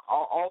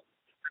 all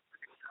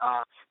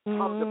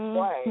come to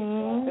play,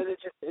 and it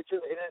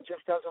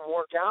just doesn't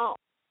work out.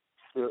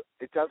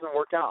 It doesn't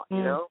work out,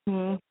 you know.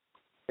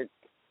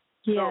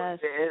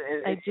 Yes,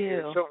 I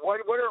do. So, what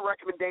are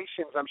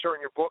recommendations? I'm sure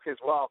in your book as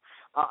well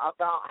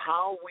about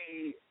how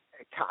we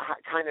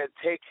kind of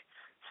take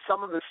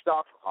some of the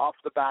stuff off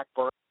the back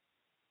burner,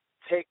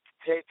 take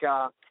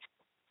some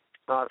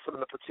of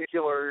the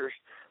particular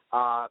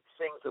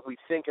things that we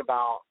think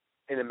about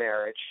in a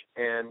marriage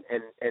and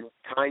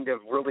kind of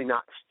really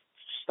not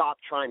stop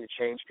trying to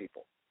change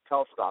people.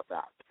 Tell us about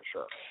that, for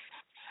sure.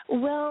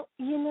 Well,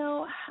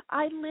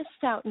 I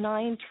list out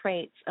 9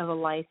 traits of a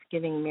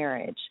life-giving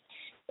marriage.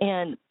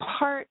 And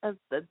part of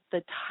the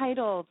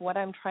title of what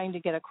I'm trying to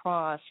get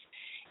across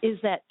is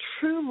that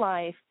true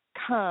life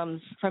comes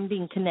from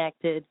being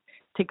connected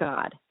to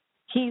God.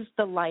 He's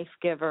the life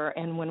giver,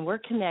 and when we're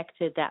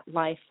connected, that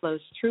life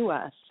flows through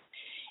us.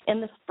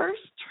 And the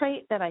first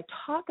trait that I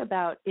talk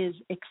about is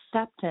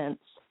acceptance.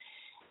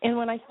 And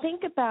when I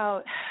think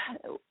about,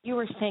 you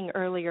were saying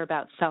earlier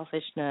about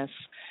selfishness,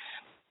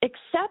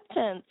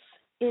 acceptance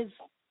is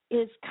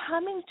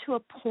coming to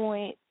a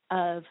point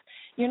of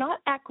you're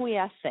not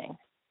acquiescing,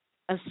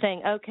 of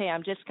saying, okay,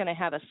 I'm just going to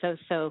have a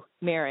so-so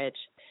marriage,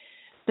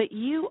 but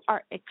you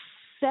are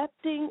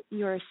accepting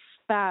your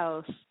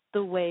spouse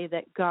the way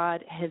that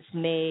God has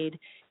made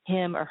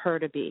him or her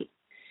to be.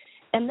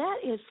 And that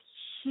is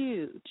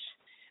huge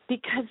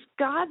because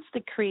God's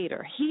the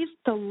creator. He's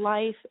the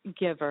life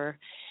giver.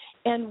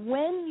 And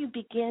when you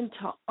begin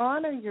to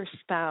honor your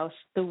spouse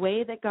the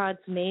way that God's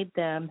made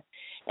them,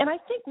 and I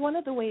think one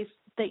of the ways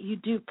that you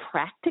do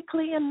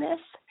practically in this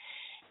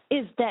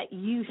is that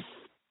you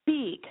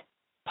speak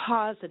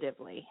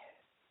positively.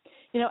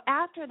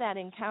 After that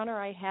encounter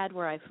I had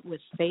where I was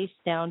face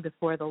down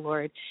before the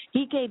Lord,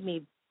 he gave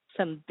me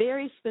some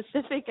very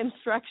specific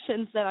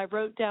instructions that I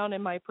wrote down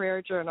in my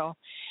prayer journal.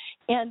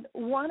 And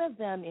one of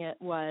them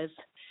was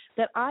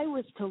that I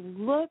was to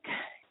look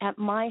at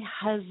my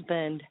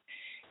husband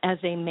as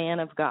a man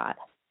of God,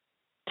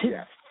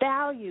 to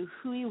value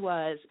who he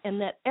was, and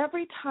that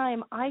every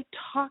time I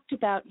talked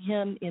about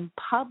him in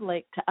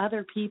public to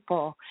other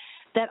people,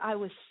 that I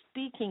was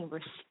speaking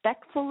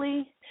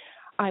respectfully,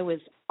 I was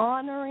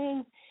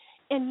honoring.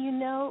 And, you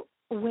know,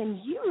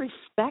 when you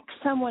respect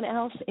someone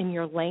else in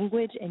your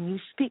language and you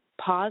speak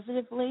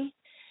positively,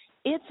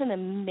 it's an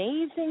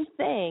amazing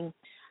thing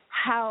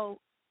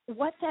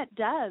what that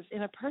does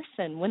in a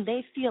person when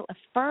they feel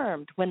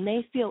affirmed, when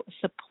they feel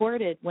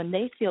supported, when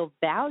they feel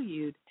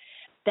valued.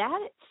 That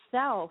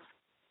itself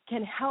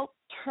can help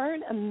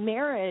turn a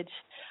marriage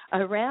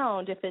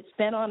around, if it's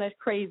been on a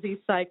crazy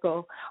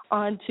cycle,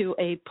 onto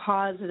a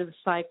positive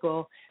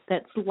cycle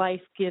that's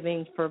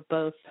life-giving for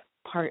both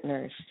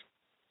partners.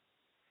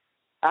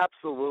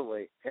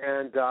 Absolutely,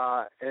 and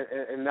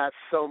that's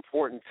so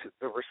important,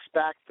 the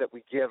respect that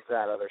we give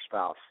that other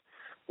spouse.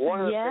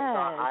 One of the things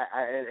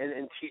I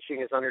in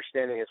teaching is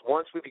understanding is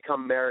once we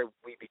become married,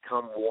 we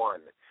become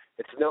one.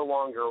 It's no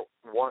longer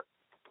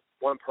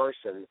one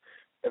person.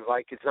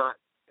 It's not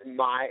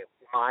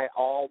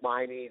all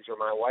my needs or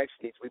my wife's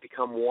needs. We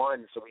become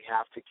one, so we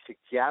have to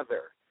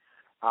together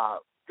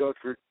go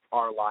through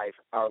our life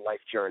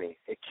journey.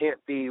 It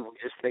can't be we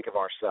just think of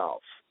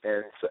ourselves.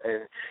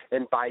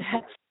 And by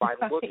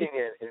looking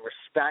at and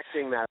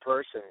respecting that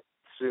person,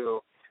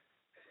 Sue,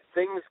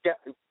 things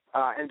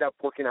end up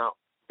working out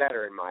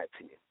better, in my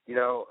opinion. You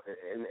know,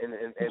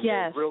 and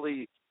yes.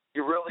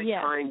 you really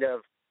kind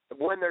of,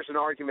 when there's an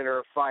argument or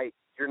a fight,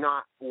 you're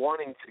not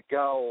wanting to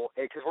go,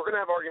 because we're going to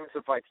have arguments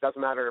and fights. It doesn't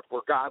matter if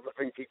we're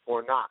God-loving people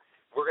or not.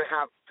 We're going to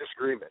have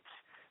disagreements.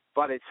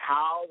 But it's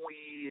how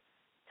we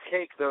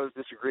take those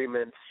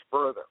disagreements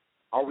further.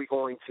 Are we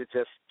going to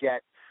just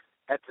get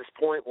at this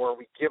point where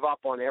we give up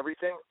on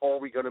everything, or are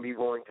we going to be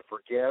willing to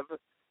forgive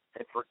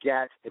and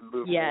forget and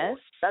move forward?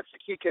 That's the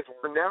key, because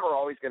we're never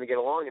always going to get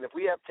along. And if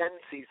we have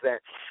tendencies that,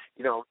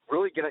 you know,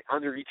 really get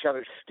under each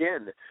other's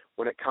skin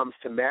when it comes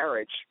to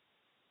marriage,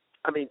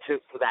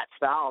 for that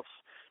spouse,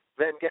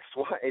 then guess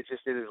what? It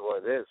is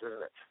what it is,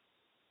 isn't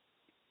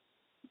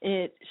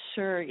it? It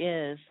sure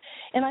is.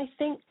 And I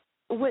think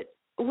what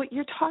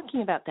you're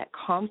talking about, that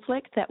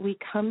conflict that we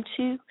come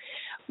to,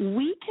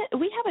 we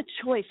have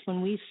a choice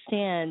when we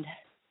stand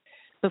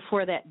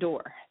before that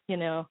door. You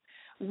know,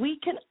 we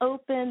can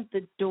open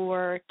the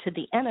door to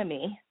the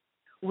enemy,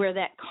 where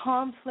that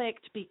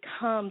conflict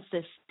becomes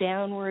this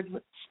downward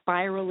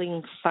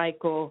spiraling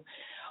cycle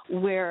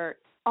where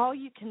all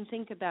you can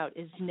think about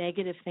is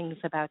negative things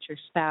about your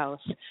spouse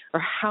or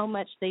how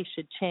much they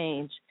should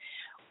change.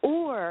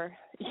 Or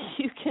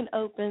you can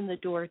open the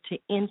door to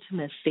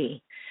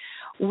intimacy,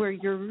 where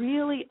you're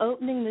really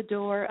opening the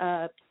door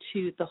up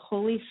to the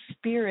Holy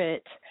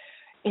Spirit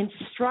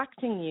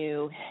instructing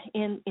you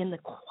in the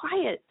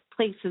quiet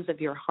places of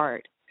your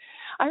heart.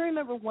 I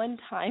remember one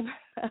time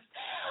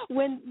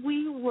when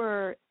we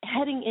were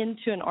heading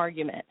into an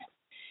argument,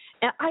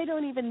 and I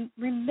don't even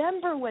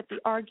remember what the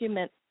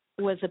argument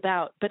was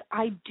about, but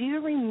I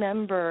do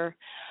remember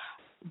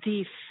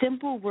the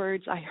simple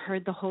words I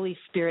heard the Holy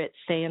Spirit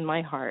say in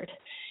my heart.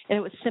 And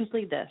it was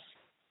simply this: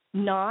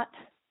 not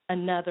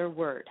another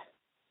word.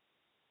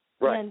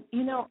 Right. And,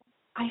 you know,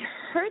 I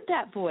heard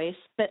that voice,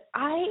 but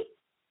I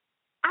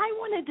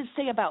wanted to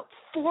say about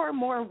 4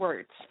 more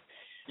words.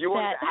 You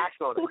wanted to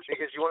act on it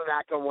because you wanted to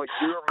act on what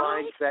your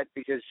mind said,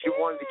 because you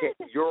wanted to get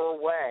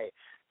your way.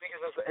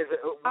 Because as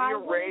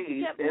we're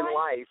raised in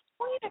life.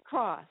 Point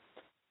across.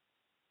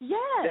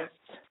 Yes.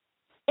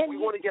 And we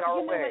want to get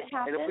our way.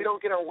 And if we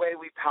don't get our way,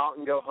 we pout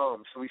and go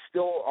home. So we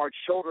still are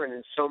children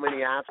in so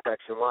many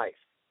aspects in life,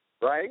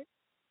 right?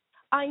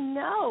 I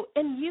know.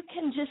 And you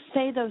can just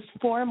say those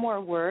 4 more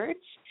words,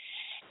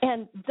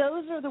 and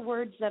those are the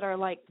words that are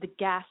like the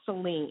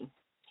gasoline.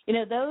 You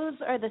know, those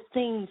are the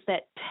things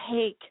that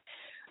take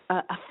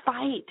a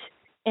fight,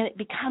 and it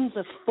becomes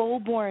a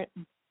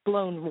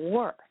full-blown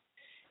war.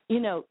 You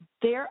know,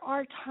 there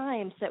are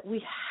times that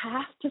we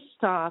have to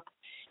stop.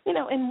 You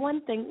know, and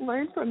one thing,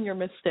 learn from your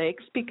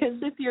mistakes, because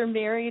if you're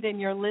married and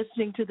you're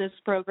listening to this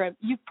program,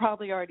 you've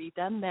probably already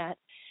done that.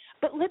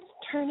 But let's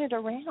turn it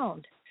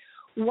around.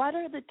 What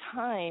are the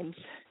times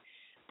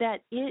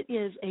that it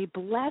is a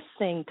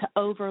blessing to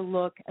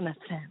overlook an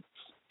offense?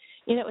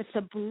 You know, it's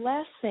a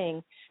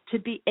blessing to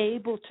be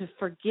able to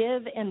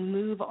forgive and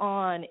move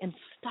on and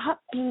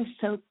stop being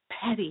so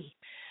petty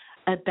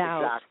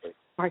about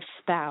our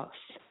spouse.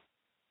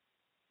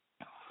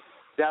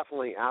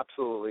 Definitely,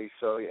 absolutely.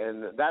 So,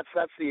 and that's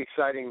the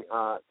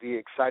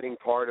exciting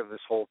part of this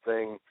whole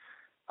thing,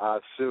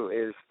 Sue,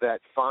 is that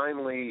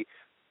finally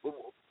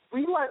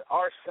we let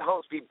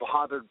ourselves be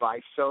bothered by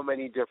so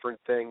many different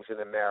things in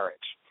a marriage.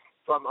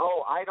 From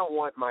I don't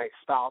want my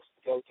spouse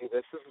to go through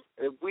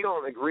this. We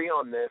don't agree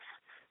on this.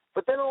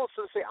 But then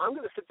also say, I'm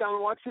going to sit down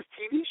and watch this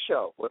TV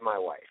show with my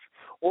wife,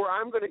 or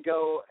I'm going to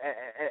go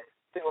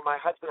thing with my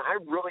husband I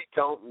really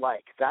don't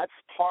like. That's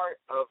part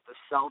of the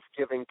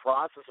self-giving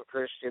process of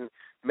Christian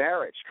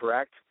marriage,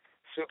 correct?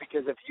 So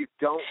because if you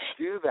don't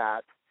do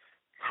that,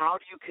 how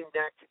do you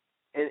connect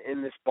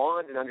in this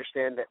bond and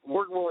understand that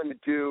we're willing to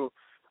do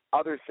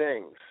other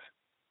things.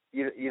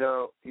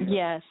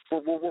 Yes.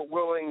 We're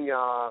willing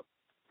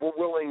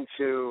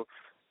to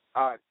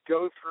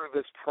go through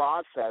this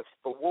process,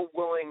 but we're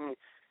willing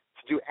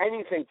to do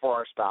anything for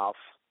our spouse,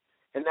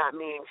 and that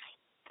means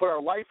put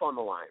our life on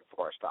the line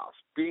for our spouse,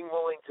 being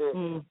willing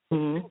to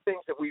do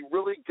things that we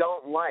really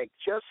don't like,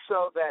 just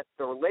so that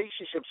the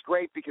relationship's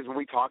great. Because when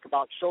we talk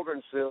about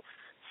children, Sue,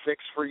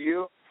 6 for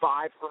you,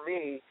 5 for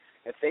me,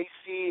 if they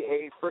see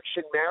a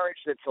friction marriage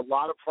that's a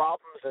lot of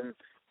problems and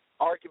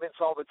arguments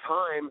all the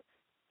time,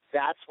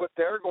 that's what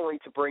they're going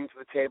to bring to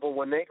the table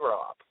when they grow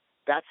up.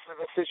 That's the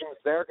decisions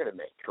they're going to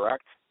make,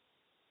 correct?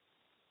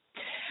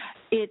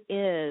 It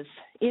is.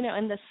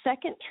 And the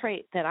second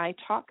trait that I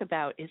talk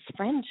about is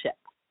friendship.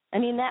 I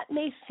mean, that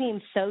may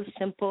seem so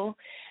simple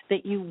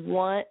that you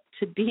want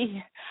to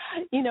be,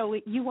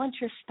 you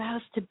want your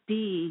spouse to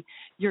be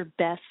your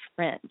best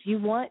friend. You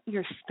want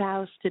your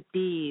spouse to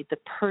be the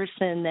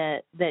person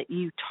that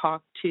you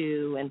talk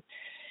to.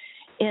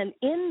 And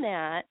in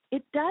that,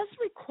 it does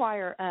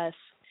require us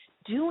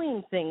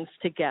doing things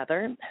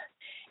together.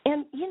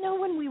 And,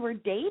 when we were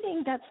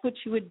dating, that's what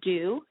you would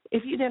do.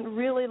 If you didn't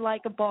really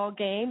like a ball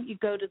game, you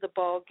go to the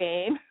ball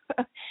game.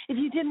 If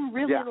you didn't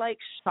really like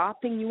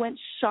shopping, you went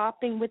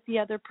shopping with the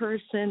other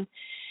person.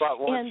 But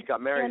once you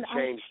got married, it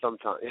changed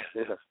sometimes.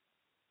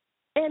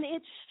 And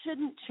it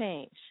shouldn't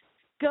change.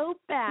 Go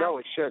back. No,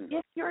 it shouldn't.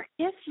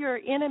 If you're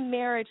in a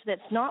marriage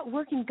that's not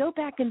working, go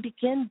back and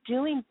begin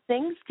doing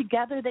things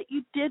together that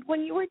you did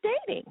when you were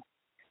dating.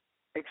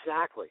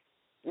 Exactly.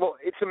 Well,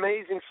 it's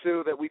amazing,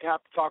 Sue, that we'd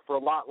have to talk for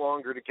a lot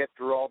longer to get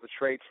through all the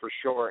traits for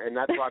sure, and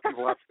that's why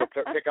people have to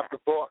pick up the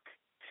book.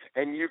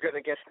 And you're going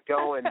to get to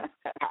go and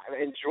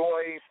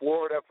enjoy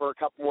Florida for a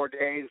couple more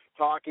days,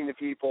 talking to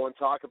people and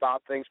talk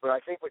about things. But I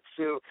think what,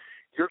 Sue,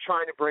 you're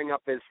trying to bring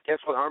up is, guess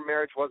what, our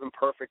marriage wasn't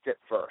perfect at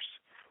first.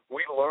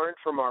 We learned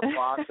from our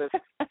process.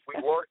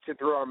 We worked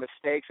through our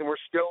mistakes, and we're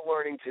still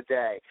learning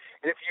today.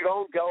 And if you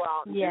don't go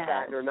out and do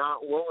that and are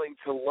not willing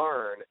to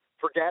learn,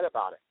 forget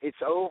about it.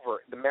 It's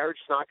over. The marriage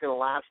is not going to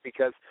last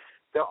because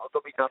there'll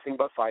be nothing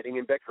but fighting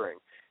and bickering.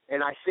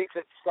 And I think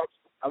that's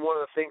one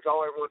of the things,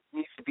 everyone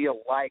needs to be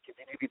alike and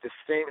they need to be the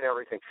same and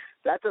everything.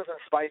 That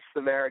doesn't spice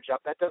the marriage up.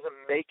 That doesn't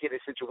make it a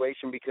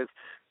situation because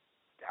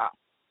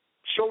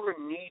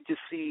children need to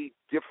see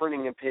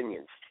differing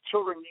opinions.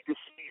 Children need to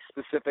see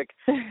specific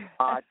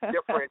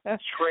different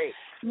traits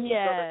so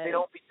that they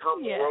don't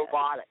become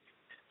robotic.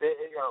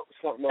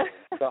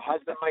 The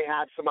husband might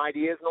have some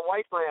ideas and the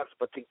wife might have some,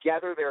 but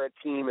together they're a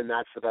team, and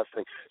that's the best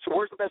thing. So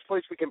where's the best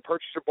place we can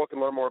purchase your book and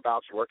learn more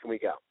about you? Where can we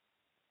go?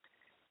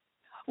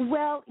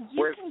 Well,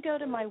 you can go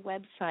to my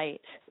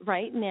website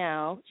right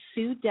now,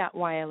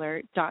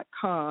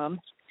 SueDetweiler.com,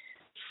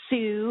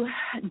 Sue,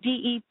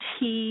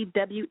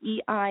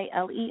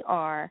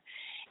 Detweiler,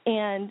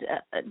 and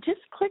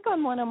just click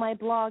on one of my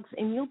blogs,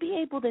 and you'll be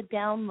able to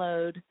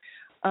download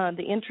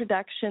the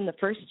introduction, the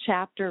first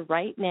chapter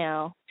right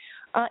now.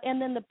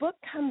 And then the book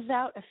comes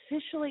out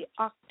officially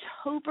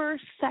October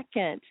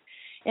 2nd,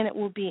 and it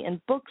will be in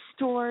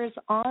bookstores,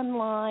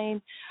 online.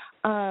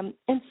 And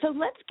so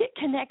let's get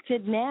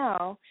connected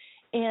now.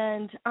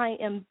 And I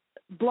am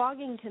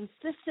blogging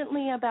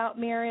consistently about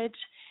marriage.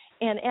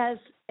 And as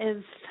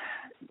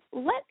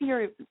let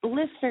your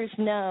listeners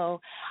know,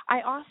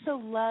 I also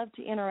love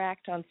to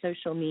interact on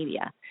social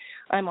media.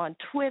 I'm on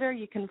Twitter.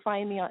 You can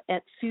find me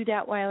at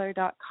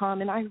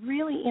SueDetweiler.com, and I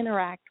really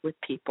interact with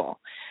people.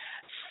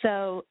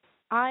 So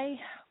I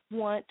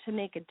want to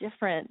make a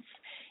difference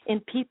in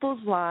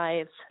people's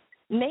lives,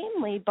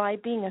 mainly by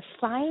being a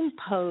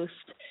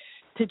signpost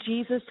to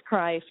Jesus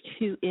Christ,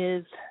 who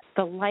is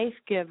the life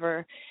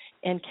giver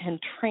and can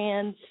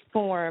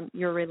transform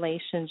your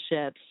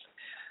relationships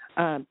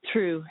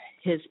through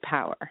his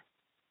power.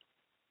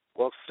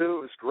 Well, Sue,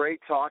 it was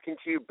great talking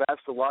to you.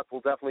 Best of luck.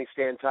 We'll definitely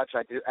stay in touch.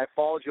 I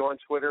followed you on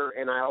Twitter,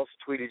 and I also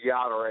tweeted you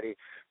out already.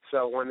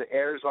 So when it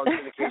airs on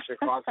syndication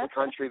across the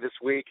country this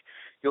week,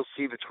 you'll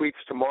see the tweets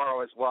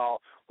tomorrow as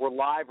well. We're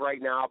live right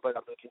now, but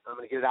I'm going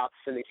to get it out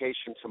to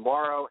syndication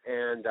tomorrow,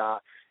 and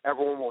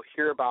everyone will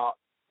hear about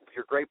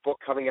your great book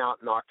coming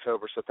out in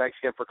October. So thanks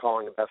again for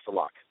calling, and best of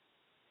luck.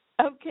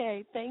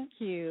 Okay, thank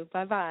you.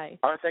 Bye-bye.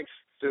 All right, thanks,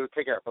 Sue.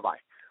 Take care. Bye-bye.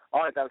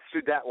 All right, that was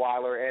Sue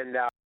Detweiler, and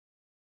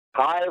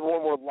hi,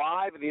 everyone. We're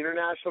live at the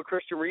International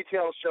Christian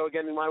Retail Show.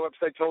 Again, on my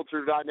website,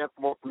 totaltutor.net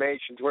for more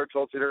information. Twitter,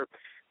 Total Tutor.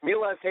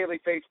 Neil S. Haley,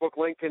 Facebook,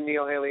 LinkedIn,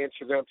 Neil Haley,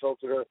 Instagram, Total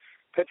Tutor,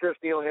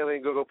 Pinterest, Neil Haley,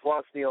 and Google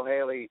Plus, Neil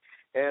Haley.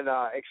 And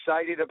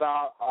excited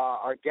about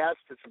our guest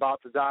that's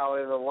about to dial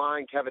in the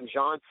line, Kevin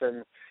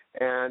Johnson.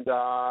 And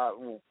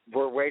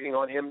we're waiting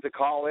on him to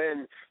call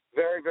in.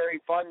 Very, very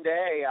fun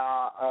day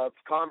of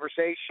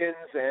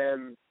conversations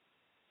and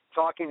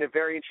talking to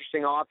very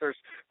interesting authors.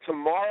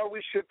 Tomorrow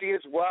we should be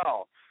as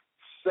well.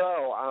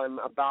 So I'm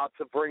about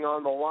to bring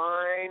on the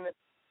line,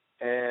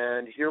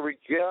 and here we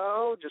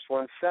go. Just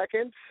 1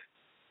 second.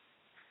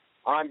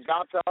 I'm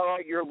about to,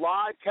 you're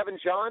live, Kevin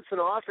Johnson,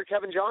 author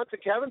Kevin Johnson.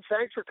 Kevin,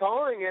 thanks for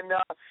calling, and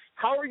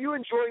how are you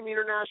enjoying the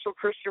International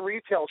Christian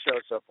Retail Show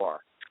so far?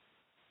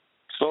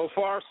 So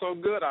far, so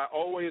good. I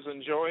always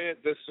enjoy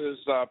it. This is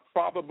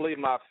probably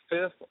my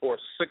 5th or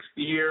 6th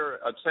year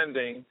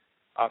attending.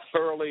 I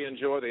thoroughly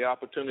enjoy the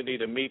opportunity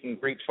to meet and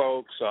greet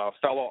folks,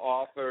 fellow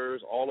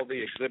authors, all of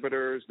the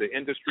exhibitors, the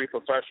industry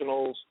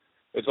professionals.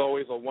 It's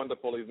always a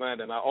wonderful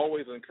event, and I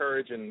always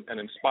encourage and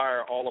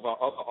inspire all of our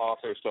other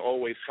authors to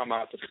always come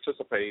out to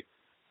participate,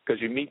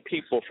 because you meet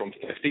people from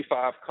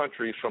 55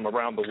 countries from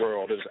around the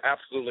world. It is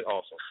absolutely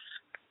awesome.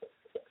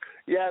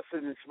 Yes,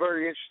 and it's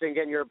very interesting.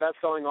 Again, you're a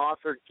best-selling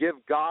author, Give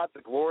God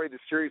the Glory, the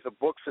series of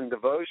books and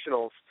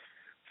devotionals.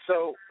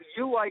 So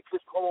you like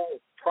this whole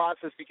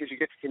process because you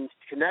get to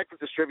connect with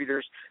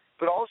distributors,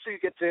 but also you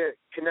get to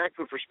connect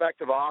with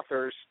prospective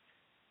authors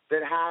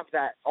that have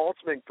that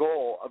ultimate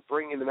goal of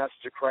bringing the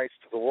message of Christ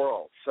to the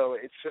world. So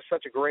it's just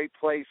such a great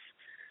place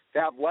to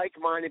have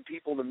like-minded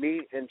people to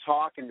meet and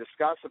talk and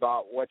discuss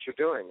about what you're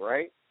doing,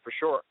 right? For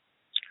sure.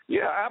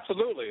 Yeah,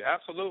 absolutely,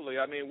 absolutely.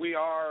 I mean, we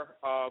are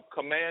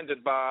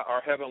commanded by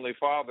our Heavenly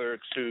Father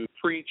to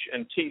preach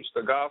and teach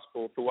the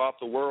gospel throughout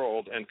the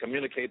world and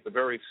communicate the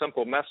very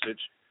simple message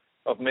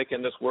of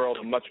making this world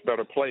a much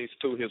better place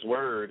through His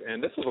Word.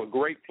 And this is a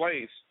great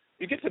place.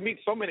 You get to meet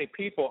so many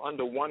people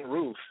under one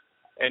roof,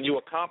 and you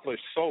accomplish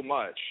so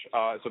much.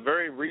 It's a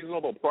very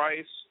reasonable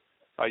price.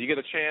 You get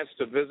a chance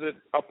to visit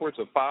upwards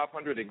of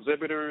 500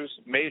 exhibitors,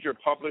 major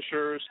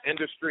publishers,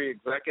 industry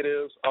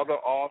executives, other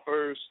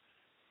authors.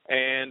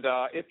 And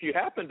if you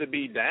happen to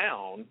be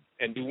down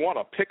and you want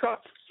to pick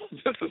up,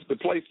 this is the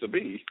place to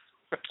be.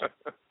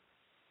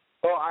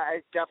 Well, I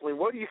definitely.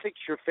 What do you think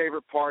is your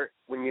favorite part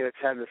when you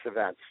attend this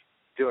event?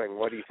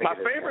 What do you think?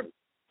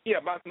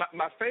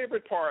 My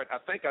favorite part, I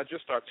think I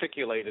just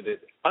articulated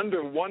it.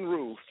 Under one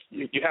roof,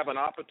 you have an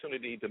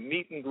opportunity to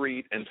meet and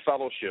greet and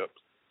fellowship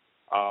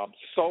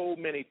so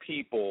many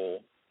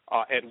people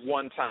at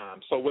one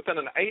time. So within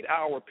an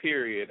 8-hour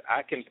period,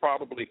 I can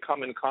probably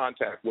come in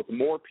contact with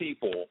more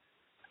people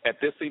at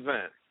this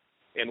event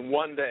in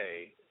one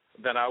day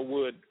than I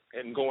would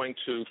in going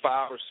to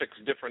 5 or 6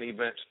 different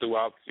events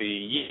throughout the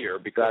year,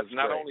 because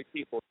not only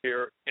people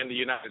here in the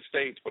United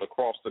States, but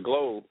across the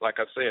globe, like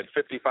I said,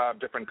 55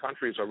 different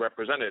countries are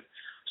represented.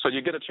 So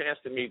you get a chance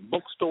to meet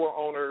bookstore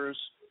owners,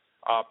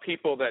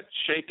 people that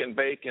shake and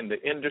bake in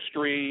the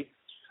industry,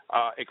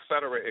 et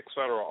cetera,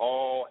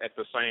 all at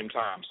the same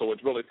time. So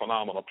it's really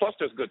phenomenal. Plus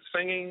there's good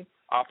singing,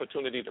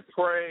 opportunity to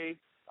pray,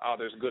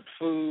 there's good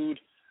food.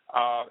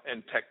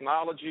 And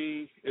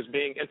technology is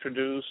being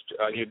introduced.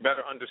 You'd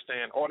better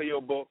understand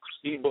audiobooks,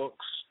 ebooks,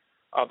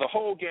 the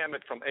whole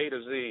gamut from A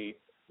to Z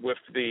with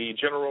the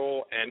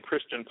general and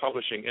Christian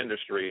publishing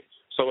industry.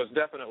 So it's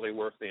definitely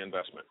worth the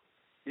investment.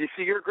 You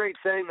see, you're great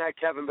saying that,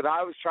 Kevin, but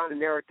I was trying to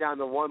narrow it down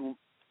to one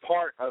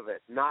part of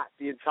it, not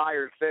the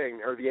entire thing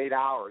or the 8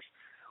 hours.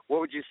 What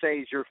would you say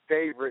is your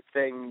favorite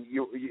thing?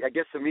 I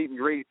guess the meet and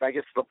greet, I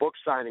guess the book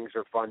signings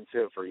are fun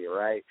too for you,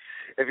 right?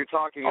 If you're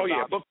talking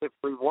about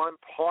simply one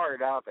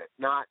part of it,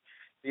 not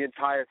the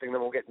entire thing,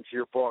 then we'll get into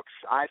your books.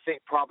 I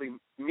think probably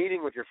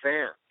meeting with your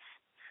fans,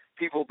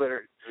 people that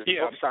are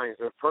book signings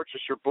that have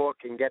purchased your book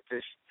and get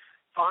to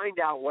find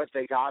out what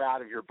they got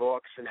out of your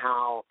books and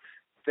how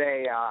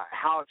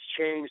it's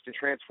changed and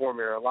transformed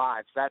their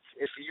lives.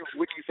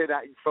 Wouldn't you say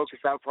that you focus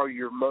out probably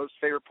your most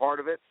favorite part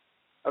of it?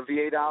 Of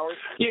the 8 hours?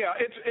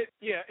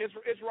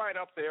 It's right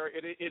up there.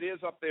 It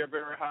is up there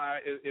very high.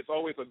 It's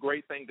always a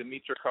great thing to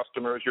meet your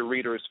customers, your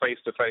readers face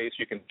to face.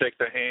 You can shake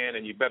their hand,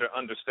 and you better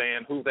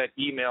understand who that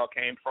email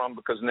came from,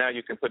 because now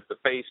you can put the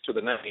face to the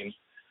name.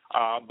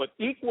 But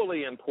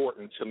equally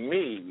important to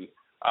me,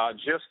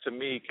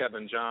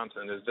 Kevin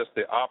Johnson, is just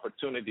the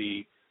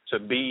opportunity to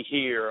be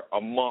here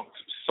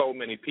amongst so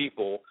many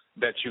people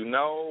that you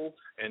know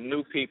and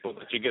new people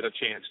that you get a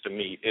chance to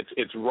meet.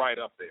 It's right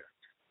up there.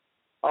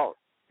 Oh.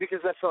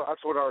 Because that's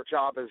what our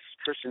job as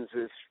Christians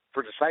is,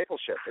 for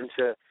discipleship, and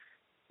to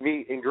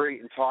meet and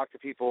greet and talk to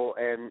people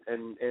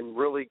and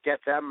really get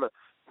them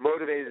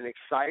motivated and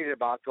excited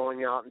about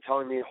going out and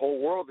telling the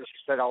whole world, as you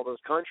said, all those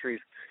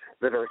countries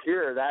that are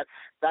here.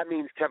 That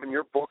means, Kevin,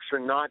 your books are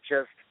not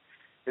just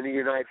in the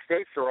United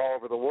States, they're all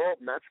over the world,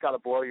 and that's got to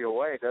blow you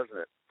away, doesn't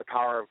it? The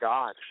power of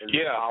God and the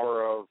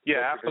power of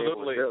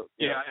absolutely.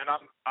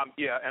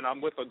 And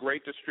I'm with a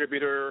great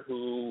distributor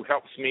who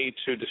helps me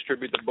to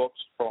distribute the books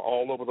for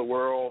all over the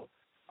world,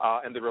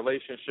 and the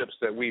relationships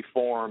that we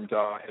formed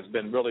has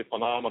been really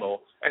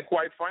phenomenal. And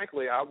quite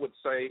frankly, I would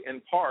say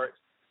in part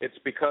it's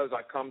because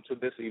I come to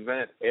this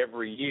event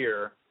every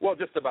year. Well,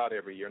 just about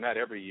every year, not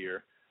every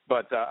year,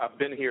 but I've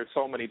been here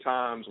so many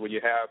times where you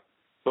have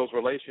those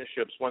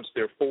relationships. Once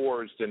they're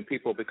forged and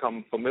people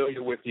become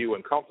familiar with you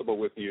and comfortable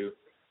with you,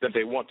 then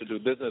they want to do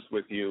business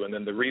with you, and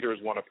then the readers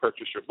want to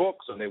purchase your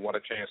books, and they want a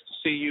chance to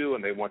see you,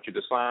 and they want you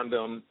to sign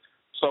them.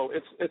 So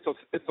it's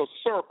a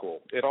circle.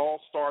 It all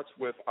starts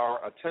with our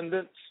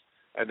attendance,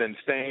 and then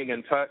staying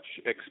in touch,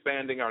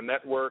 expanding our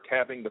network,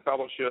 having the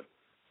fellowship,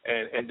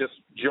 and just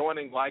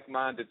joining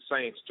like-minded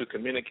saints to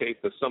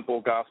communicate the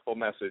simple gospel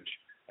message,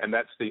 and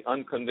that's the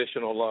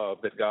unconditional love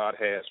that God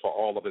has for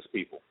all of His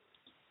people.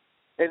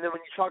 And then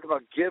when you talk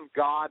about give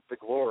God the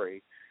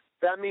glory,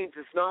 that means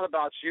it's not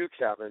about you,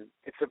 Kevin.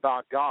 It's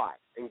about God.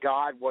 And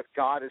God, what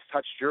God has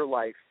touched your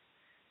life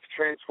to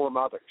transform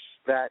others.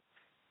 That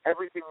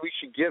everything we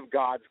should give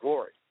God's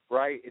glory,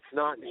 right? It's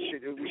not, we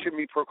shouldn't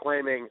be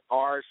proclaiming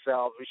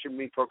ourselves. We shouldn't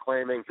be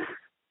proclaiming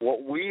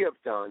what we have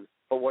done,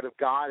 but what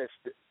God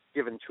has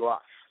given to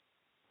us.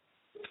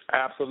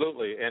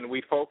 Absolutely. And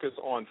we focus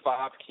on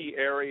 5 key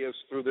areas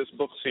through this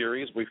book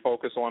series. We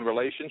focus on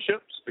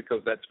relationships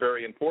because that's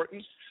very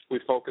important. We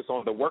focus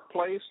on the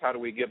workplace. How do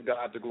we give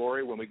God the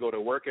glory when we go to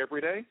work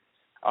every day?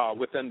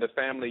 Within the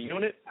family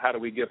unit, how do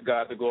we give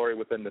God the glory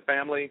within the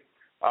family?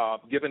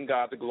 Giving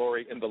God the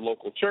glory in the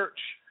local church,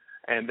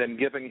 and then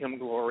giving him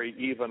glory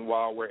even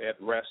while we're at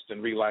rest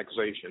and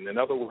relaxation. In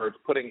other words,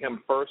 putting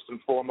him first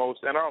and foremost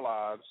in our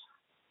lives,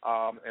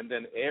 and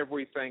then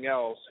everything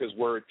else his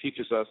word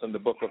teaches us in the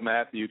book of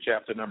Matthew,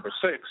 chapter number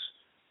 6.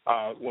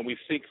 When we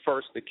seek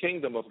first the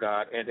kingdom of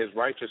God and his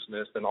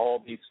righteousness, then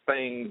all these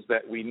things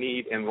that we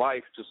need in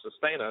life to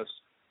sustain us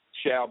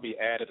shall be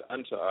added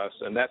unto us.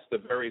 And that's the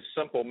very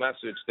simple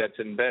message that's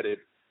embedded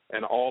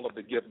in all of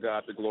the Give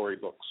God the Glory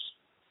books.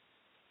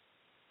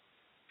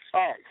 All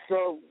right,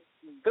 so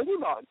thinking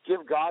about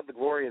give God the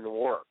glory in the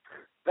work,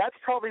 that's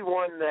probably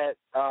one that,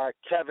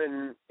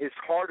 Kevin, is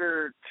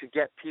harder to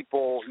get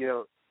people,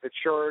 the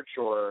church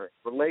or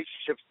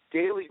relationships,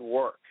 daily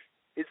work.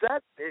 Is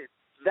that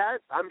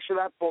I'm sure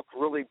that book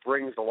really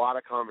brings a lot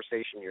of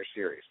conversation in your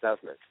series,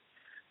 doesn't it?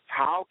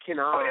 How can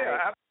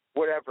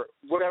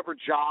whatever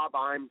job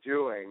I'm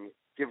doing,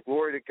 give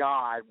glory to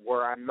God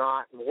where I'm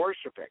not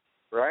worshiping,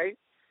 right?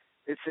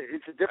 It's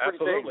a different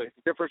Absolutely. thing,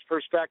 different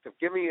perspective.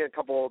 Give me a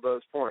couple of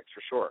those points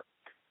for sure.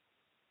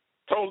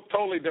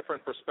 Totally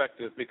different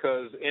perspective,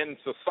 because in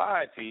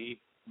society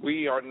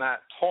we are not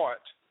taught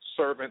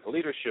servant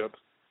leadership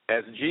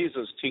as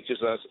Jesus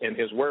teaches us in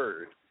his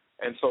word.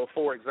 And so,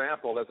 for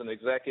example, as an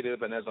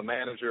executive and as a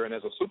manager and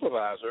as a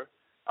supervisor,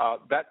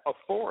 that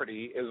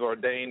authority is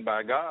ordained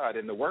by God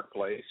in the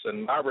workplace,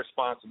 and my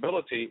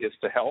responsibility is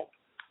to help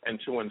and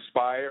to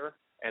inspire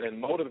and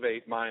then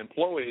motivate my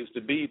employees to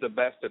be the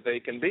best that they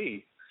can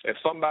be. If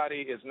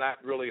somebody is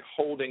not really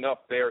holding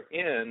up their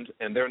end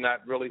and they're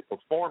not really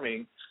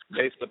performing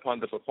based upon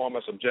the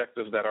performance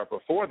objectives that are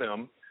before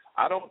them,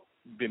 I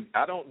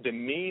don't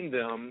demean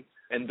them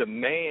and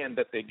demand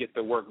that they get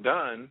the work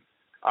done.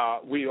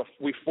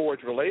 We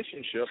forge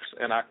relationships,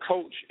 and I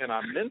coach and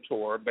I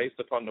mentor based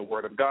upon the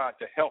Word of God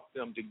to help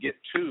them to get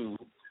to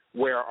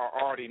where I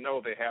already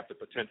know they have the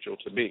potential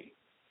to be.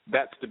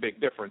 That's the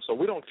big difference. So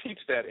we don't teach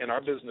that in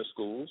our business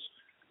schools,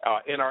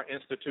 in our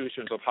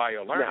institutions of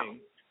higher learning.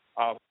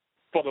 No.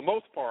 For the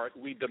most part,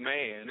 we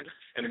demand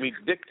and we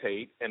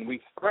dictate and we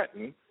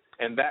threaten,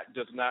 and that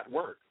does not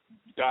work.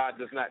 God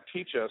does not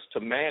teach us to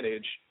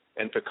manage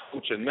and to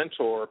coach and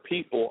mentor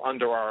people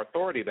under our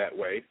authority that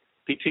way.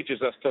 He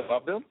teaches us to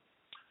love them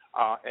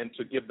and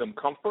to give them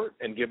comfort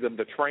and give them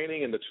the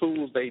training and the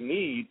tools they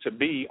need to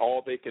be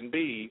all they can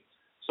be,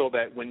 so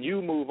that when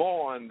you move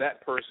on,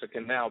 that person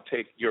can now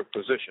take your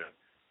position.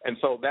 And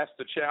so that's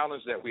the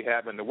challenge that we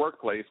have in the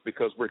workplace,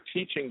 because we're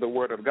teaching the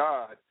Word of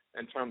God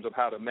in terms of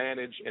how to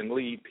manage and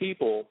lead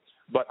people,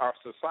 but our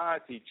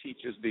society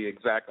teaches the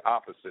exact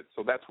opposite.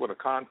 So that's where the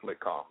conflict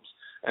comes.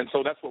 And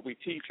so that's what we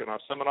teach in our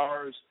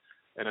seminars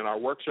and in our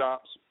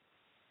workshops.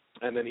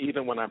 And then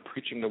even when I'm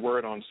preaching the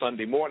Word on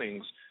Sunday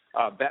mornings,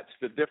 that's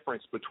the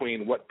difference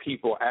between what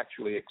people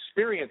actually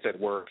experience at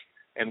work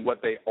and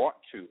what they ought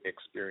to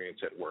experience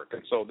at work.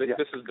 And so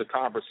this is the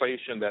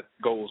conversation that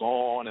goes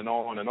on and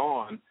on and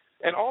on.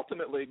 And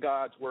ultimately,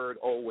 God's word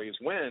always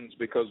wins,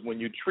 because when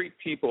you treat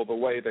people the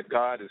way that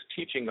God is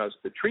teaching us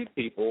to treat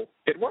people,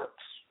 it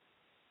works.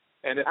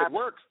 And if it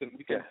works, then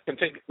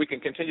we can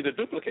continue to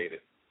duplicate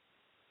it.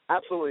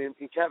 Absolutely. And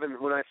Kevin,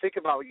 when I think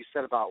about what you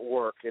said about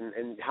work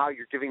and how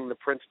you're giving the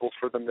principles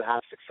for them to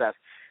have success,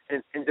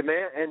 and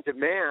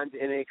demand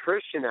in a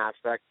Christian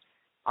aspect,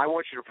 I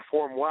want you to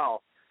perform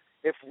well.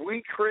 If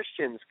we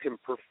Christians can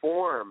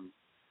perform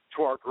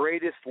to our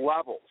greatest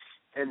levels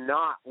and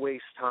not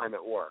waste time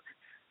at work,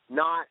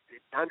 not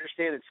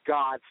understand it's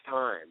God's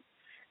time,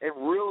 and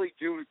really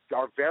do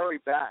our very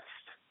best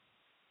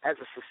as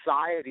a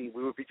society,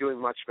 we would be doing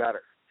much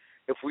better.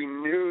 If we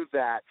knew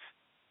that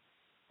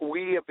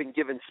we have been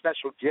given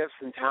special gifts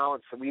and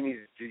talents that we need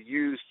to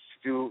use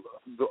to do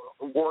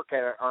the work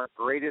at our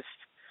greatest,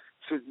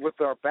 with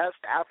our best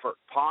effort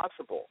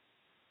possible,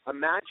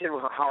 imagine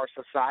how our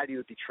society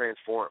would be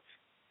transformed.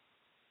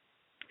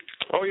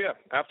 Oh, yeah,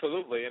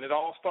 absolutely. And it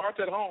all starts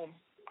at home.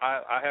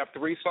 I have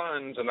 3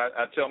 sons, and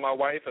I tell my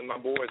wife and my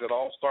boys it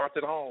all starts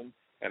at home,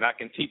 and I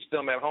can teach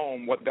them at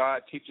home what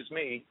God teaches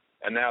me,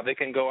 and now they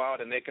can go out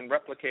and they can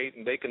replicate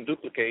and they can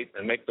duplicate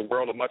and make the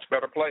world a much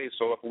better place.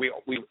 So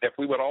if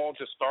we would all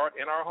just start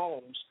in our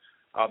homes,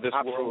 this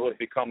world would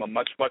become a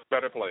much, much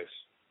better place.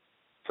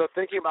 So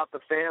thinking about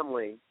the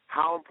family,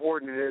 how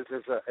important it is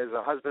as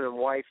a husband and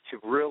wife to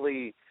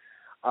really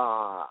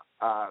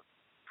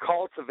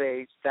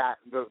cultivate that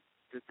the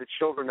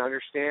children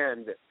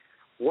understand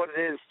what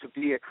it is to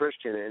be a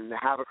Christian and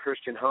have a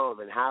Christian home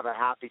and have a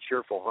happy,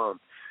 cheerful home.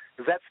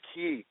 Because that's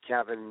key,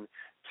 Kevin,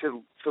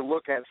 to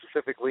look at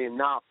specifically and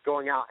not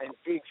going out and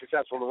being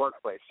successful in the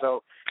workplace.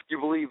 So you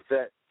believe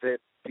that the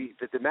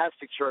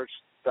domestic church,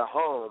 the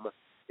home,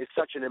 is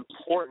such an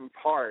important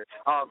part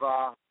of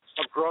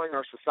growing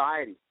our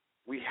society.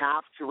 We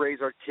have to raise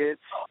our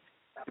kids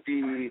to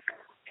be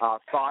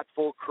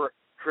thoughtful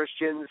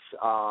Christians,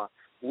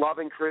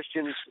 loving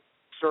Christians,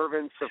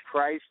 servants of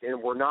Christ,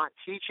 and we're not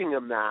teaching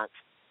them that.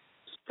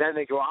 Then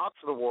they go out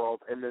to the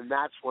world, and then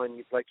that's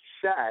when, like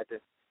you said,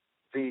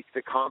 the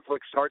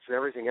conflict starts and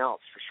everything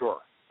else, for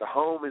sure. The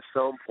home is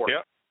so important.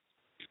 Yep.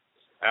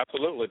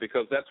 Absolutely,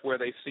 because that's where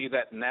they see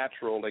that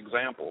natural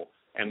example,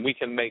 and we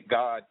can make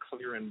God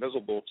clear and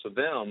visible to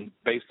them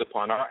based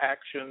upon our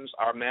actions,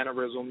 our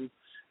mannerisms,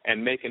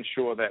 and making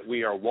sure that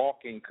we are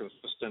walking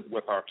consistent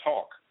with our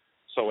talk.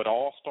 So it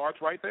all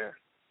starts right there.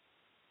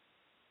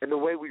 And the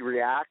way we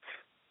react,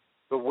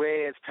 the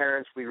way as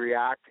parents we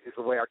react is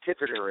the way our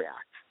kids are going to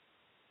react.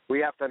 We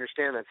have to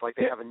understand that. It's like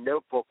they have a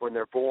notebook when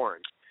they're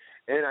born.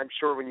 And I'm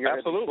sure when you're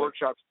at the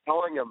workshops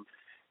telling them,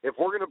 if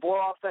we're going to blow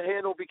off the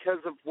handle because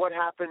of what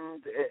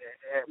happened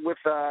with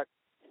our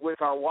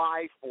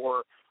wife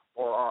or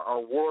our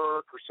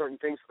work or certain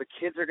things, the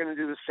kids are going to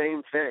do the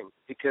same thing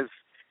because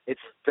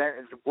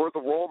we're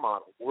the role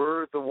model.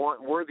 We're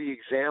the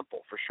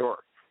example for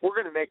sure. We're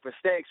going to make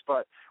mistakes,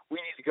 but we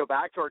need to go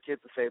back to our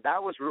kids and say,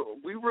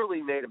 we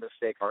really made a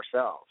mistake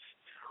ourselves.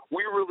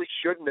 We really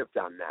shouldn't have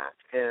done that,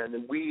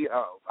 and we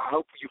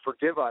hope you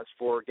forgive us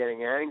for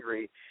getting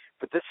angry,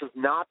 but this is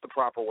not the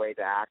proper way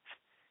to act,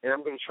 and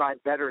I'm going to try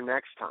better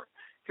next time.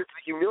 Because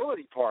the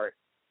humility part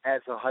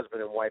as a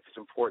husband and wife is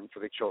important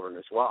for the children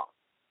as well.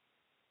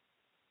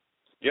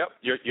 Yep,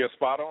 you're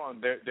spot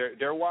on.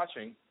 They're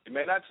watching. You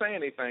may not say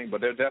anything,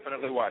 but they're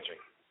definitely watching.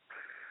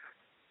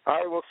 All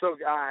right, well, so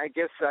I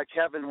guess,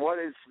 Kevin, what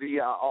is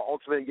the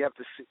ultimate? You have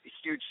this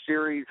huge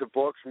series of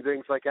books and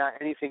things like that.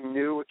 Anything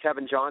new with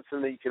Kevin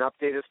Johnson that you can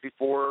update us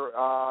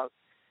before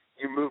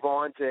you move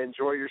on to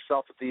enjoy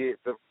yourself at the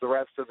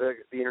rest of the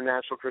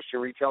International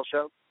Christian Retail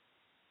Show?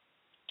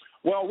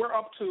 Well, we're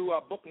up to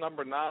book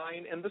number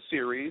 9 in the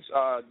series,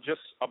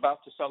 just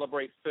about to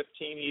celebrate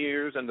 15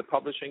 years in the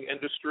publishing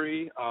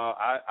industry.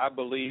 I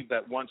believe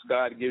that once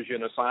God gives you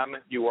an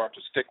assignment, you are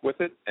to stick with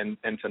it and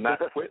to not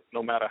quit,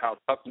 no matter how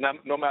tough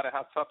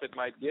it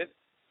might get.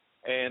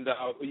 And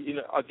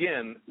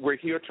again, we're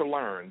here to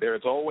learn.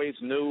 There's always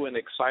new and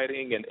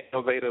exciting and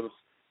innovative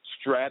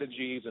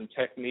strategies and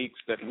techniques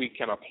that we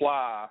can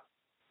apply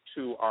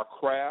to our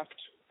craft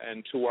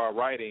and to our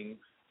writing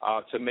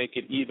to make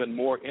it even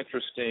more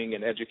interesting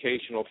and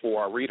educational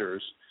for our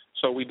readers.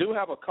 So we do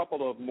have a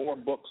couple of more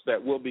books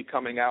that will be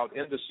coming out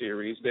in the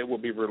series. They will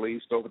be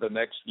released over the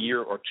next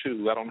year or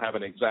two. I don't have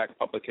an exact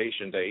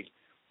publication date,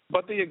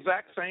 but the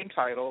exact same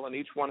title, and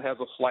each one has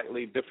a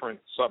slightly different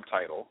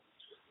subtitle.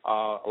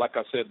 Like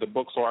I said, the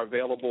books are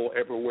available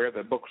everywhere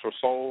that books are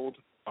sold.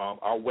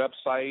 Our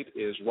website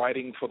is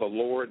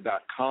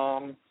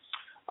writingforthelord.com,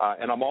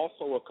 and I'm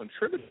also a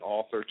contributing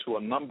author to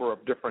a number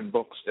of different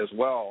books as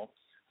well.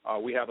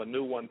 We have a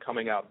new one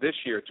coming out this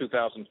year,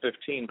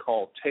 2015,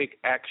 called Take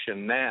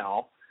Action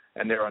Now,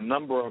 and there are a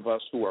number of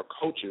us who are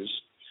coaches,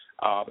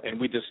 and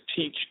we just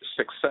teach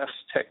success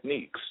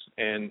techniques.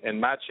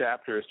 And my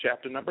chapter is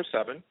chapter number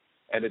 7,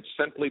 and it's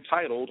simply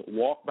titled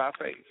Walk by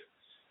Faith.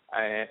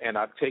 And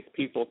I take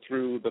people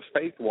through the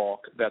faith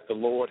walk that the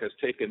Lord has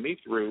taken me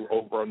through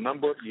over a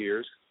number of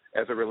years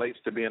as it relates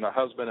to being a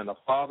husband and a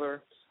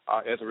father,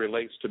 as it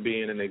relates to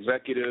being an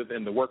executive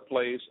in the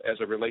workplace, as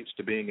it relates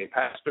to being a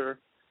pastor,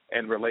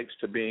 and relates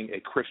to being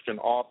a Christian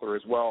author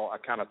as well. I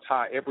kind of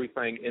tie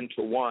everything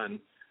into one,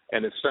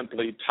 and it's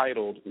simply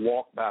titled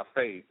Walk by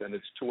Faith, and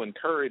it's to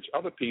encourage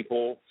other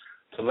people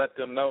to let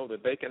them know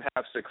that they can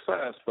have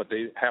success, but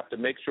they have to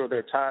make sure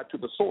they're tied to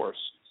the source,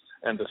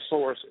 and the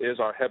source is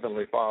our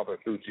Heavenly Father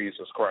through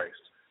Jesus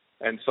Christ.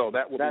 And so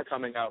that will be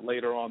coming out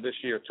later on this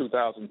year,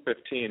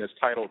 2015. It's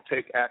titled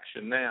Take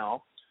Action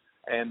Now,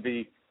 and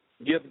the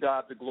Give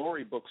God the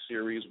Glory book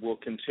series will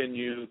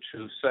continue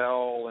to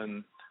sell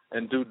and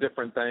do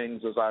different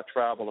things as I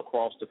travel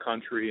across the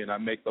country, and I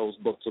make those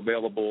books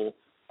available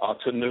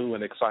to new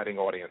and exciting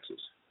audiences.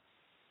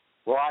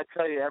 Well, I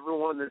tell you,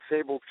 everyone that's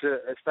able to,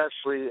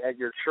 especially at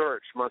your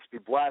church, must be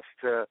blessed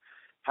to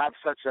have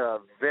such a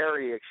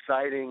very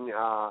exciting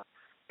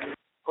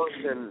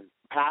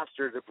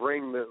pastor to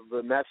bring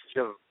the message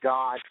of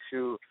God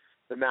to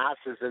the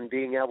masses and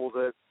being able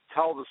to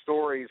tell the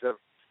stories of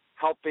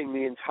helping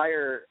the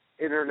entire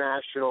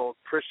international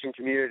Christian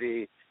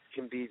community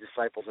can be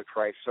disciples of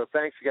Christ. So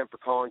thanks again for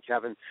calling,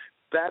 Kevin.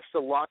 Best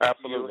of luck to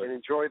you, and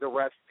enjoy the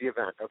rest of the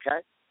event,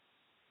 okay?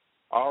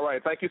 All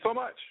right. Thank you so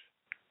much.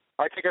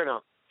 All right, take care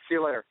now. See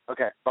you later.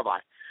 Okay,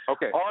 bye-bye.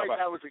 Okay, all right, bye-bye.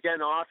 That was,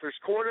 again, Author's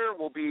Corner.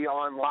 We'll be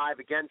on live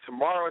again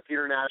tomorrow at the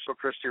International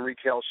Christian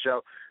Retail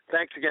Show.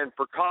 Thanks again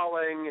for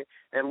calling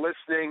and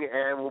listening,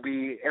 and we'll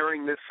be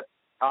airing this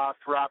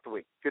throughout the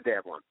week. Good day,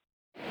 everyone.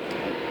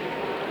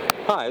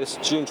 Hi, this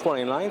is June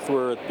 29th.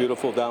 We're at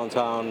beautiful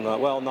downtown,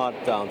 well,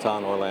 not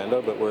downtown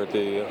Orlando, but we're at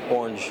the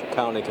Orange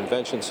County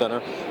Convention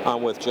Center.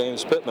 I'm with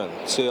James Pittman,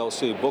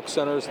 CLC Book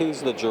Centers.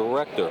 He's the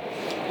director.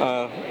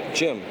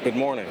 Jim, good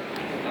morning.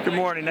 Good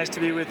morning. Nice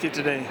to be with you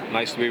today.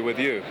 Nice to be with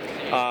you.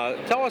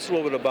 Tell us a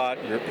little bit about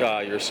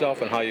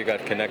yourself and how you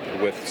got connected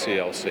with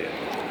CLC.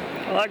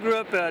 Well, I grew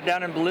up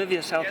down in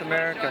Bolivia, South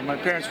America. My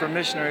parents were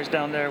missionaries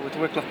down there with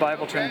Wycliffe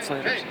Bible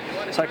translators.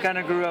 So I kind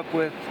of grew up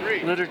with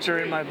literature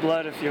in my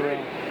blood, if you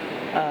will.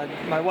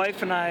 My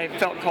wife and I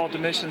felt called to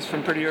missions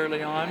from pretty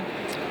early on.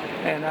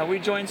 And we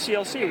joined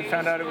CLC. We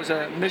found out it was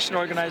a mission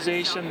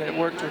organization that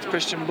worked with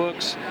Christian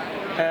books,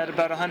 had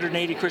about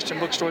 180 Christian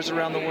bookstores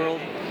around the world,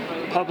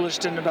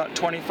 published in about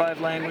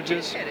 25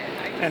 languages,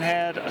 and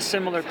had a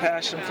similar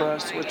passion for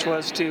us, which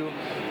was to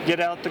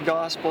get out the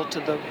gospel to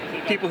the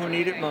people who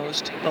need it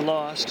most, the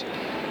lost,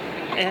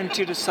 and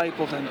to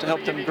disciple them, to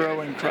help them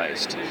grow in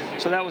Christ.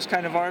 So that was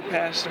kind of our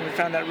passion. We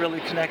found that really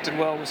connected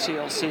well with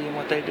CLC and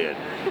what they did.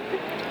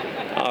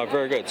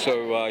 Very good.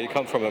 So you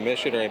come from a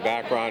missionary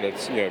background.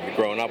 It's, you've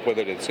grown up with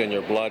it. It's in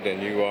your blood,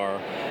 and you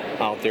are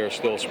out there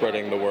still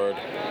spreading the word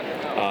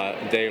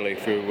daily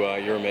through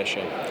your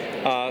mission.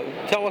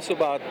 Tell us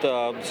about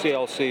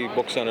CLC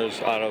Book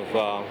Centers out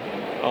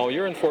of,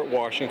 you're in Fort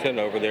Washington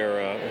over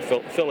there,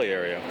 Philly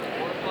area.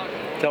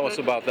 Tell us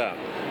about that.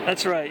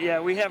 That's right, yeah.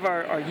 We have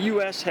our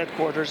U.S.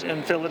 headquarters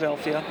in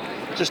Philadelphia,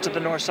 just to the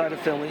north side of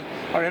Philly.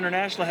 Our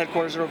international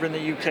headquarters are over in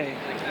the U.K.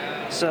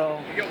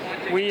 So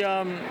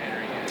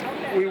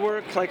we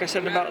work, like I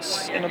said,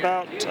 in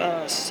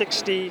about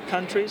 60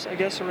 countries, I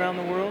guess, around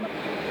the world.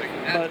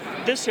 But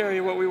this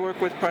area, what we work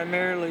with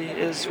primarily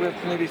is with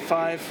maybe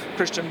 5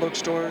 Christian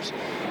bookstores.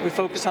 We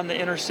focus on the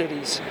inner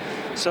cities.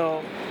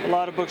 So a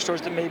lot of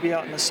bookstores that may be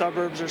out in the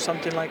suburbs or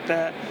something like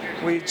that,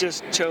 we've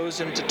just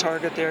chosen to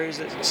target the areas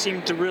that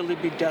seem to really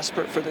be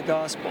desperate for the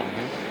gospel.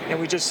 And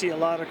we just see a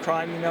lot of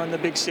crime, in the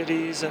big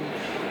cities, and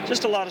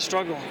just a lot of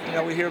struggle.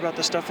 We hear about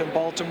the stuff in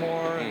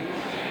Baltimore and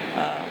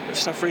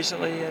stuff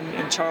recently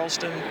in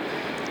Charleston.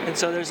 And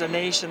so there's a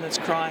nation that's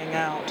crying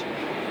out,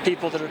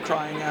 people that are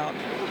crying out.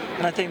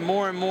 And I think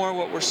more and more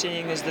what we're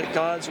seeing is that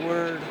God's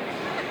Word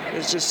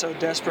is just so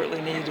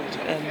desperately needed.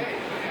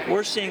 And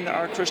we're seeing that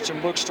our Christian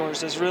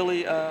bookstores is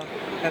really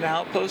an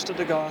outpost of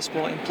the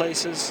gospel in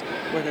places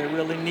where they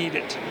really need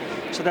it.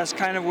 So that's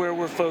kind of where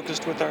we're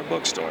focused with our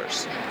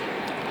bookstores.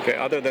 Okay,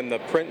 other than the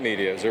print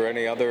media, is there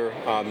any other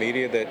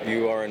media that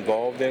you are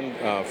involved in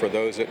for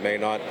those that may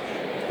not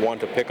want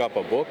to pick up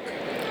a book?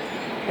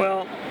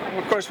 Well,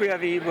 of course we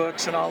have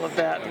ebooks and all of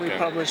that. Okay. We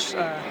publish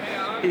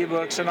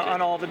ebooks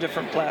on all the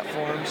different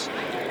platforms.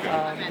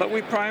 But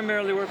we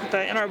primarily work with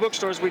that. In our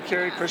bookstores, we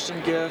carry Christian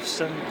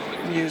gifts and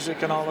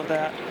music and all of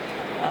that.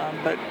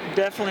 But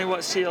definitely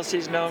what CLC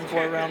is known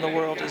for around the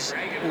world is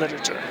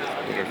literature.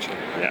 Literature.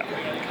 Yeah.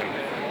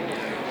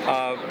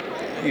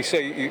 Okay. You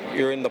say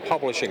you're in the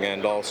publishing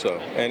end also.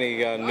 Any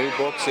new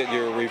books that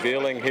you're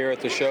revealing here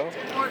at the show?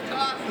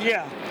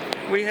 Yeah.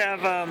 We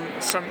have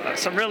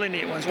some really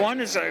neat ones. One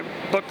is a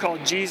book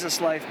called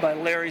Jesus Life by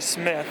Larry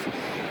Smith.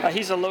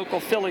 He's a local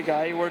Philly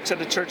guy. He works at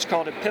a church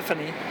called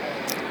Epiphany.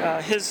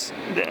 His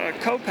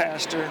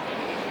co-pastor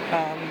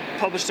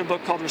published a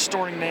book called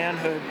Restoring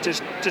Manhood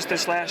just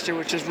this last year,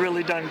 which has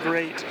really done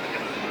great.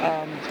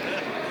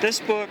 This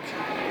book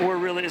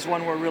is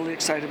one we're really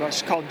excited about.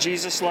 It's called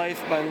Jesus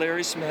Life by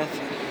Larry Smith.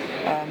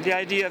 The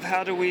idea of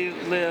how do we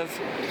live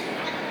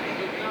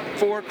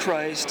for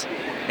Christ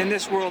in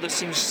this world that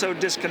seems so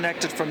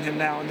disconnected from Him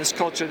now, in this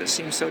culture that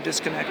seems so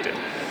disconnected.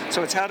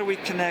 So it's how do we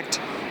connect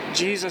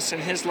Jesus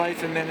and His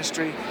life and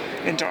ministry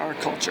into our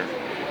culture.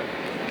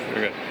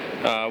 Very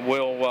good.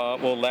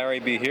 Will Larry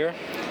be here?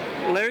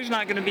 Larry's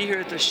not going to be here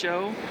at the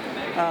show,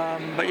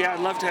 but yeah,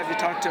 I'd love to have you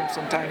talk to him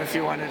sometime if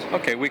you wanted.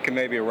 Okay, we can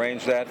maybe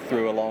arrange that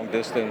through a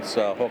long-distance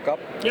hookup.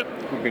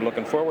 Yep. We'd be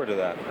looking forward to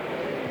that.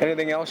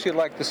 Anything else you'd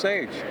like to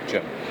say,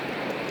 Jim?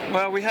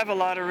 Well, we have a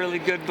lot of really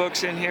good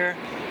books in here.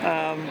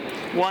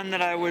 One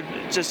that I would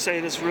just say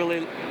that's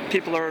really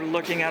people are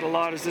looking at a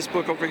lot is this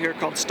book over here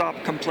called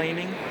Stop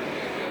Complaining,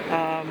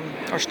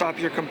 or Stop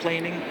Your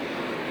Complaining.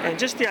 And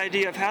just the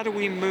idea of how do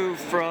we move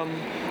from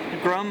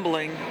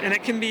grumbling, and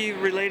it can be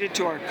related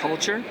to our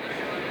culture.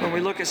 When we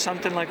look at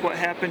something like what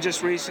happened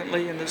just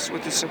recently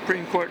with the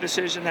Supreme Court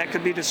decision, that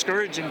could be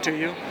discouraging to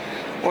you.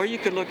 Or you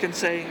could look and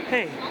say,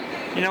 hey,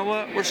 you know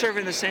what, we're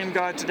serving the same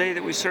God today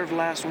that we served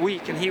last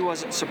week, and He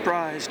wasn't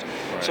surprised.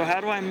 So how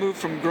do I move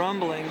from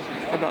grumbling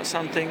about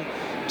something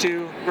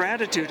to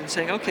gratitude and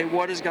saying, okay,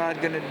 what is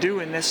God going to do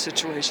in this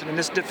situation, in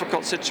this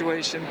difficult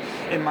situation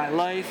in my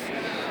life,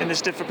 in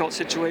this difficult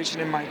situation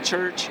in my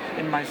church,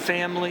 in my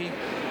family,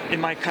 in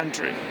my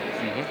country?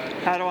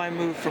 Mm-hmm. How do I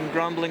move from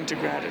grumbling to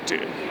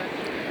gratitude?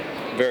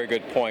 Very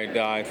good point.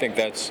 I think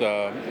that's,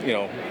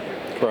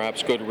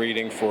 perhaps good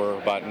reading for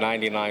about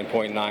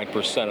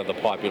 99.9% of the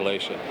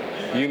population.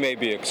 You may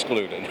be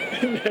excluded.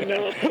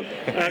 No,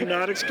 I'm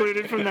not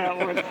excluded from that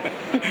one.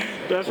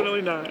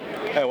 Definitely not.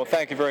 Hey, well,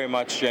 thank you very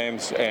much,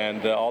 James,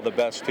 and all the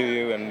best to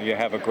you. And you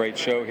have a great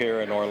show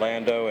here in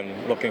Orlando,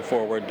 and looking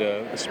forward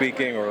to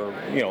speaking or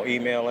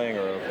emailing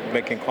or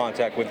making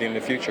contact with you in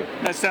the future.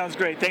 That sounds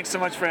great. Thanks so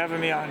much for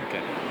having me on.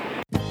 Okay.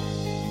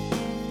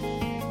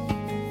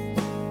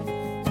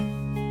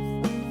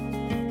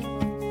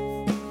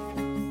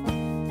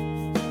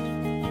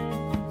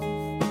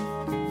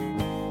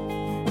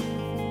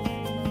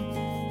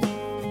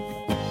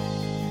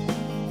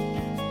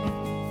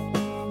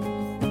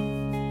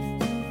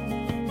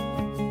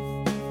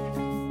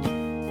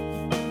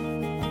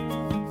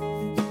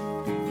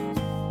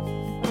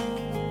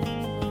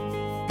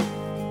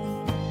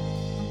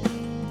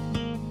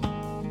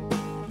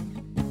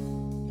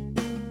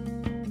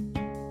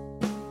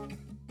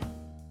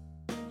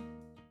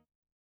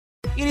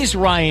 It is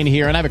Ryan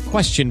here, and I have a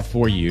question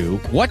for you.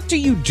 What do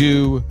you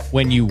do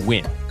when you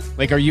win?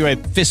 Like, are you a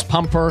fist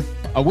pumper,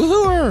 a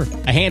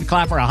woohooer, a hand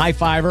clapper, a high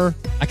fiver?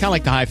 I kind of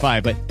like the high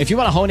five, but if you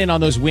want to hone in on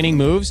those winning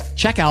moves,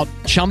 check out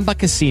Chumba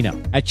Casino.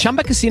 At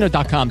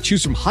ChumbaCasino.com,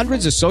 choose from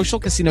hundreds of social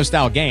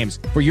casino-style games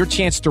for your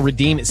chance to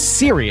redeem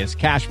serious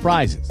cash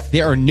prizes.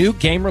 There are new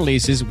game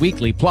releases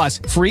weekly, plus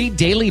free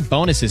daily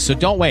bonuses, so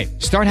don't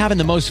wait. Start having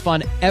the most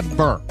fun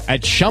ever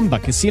at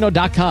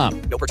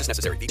ChumbaCasino.com. No purchase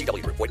necessary.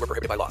 VGW Group. Void where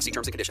prohibited by law. See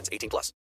terms and conditions. 18+.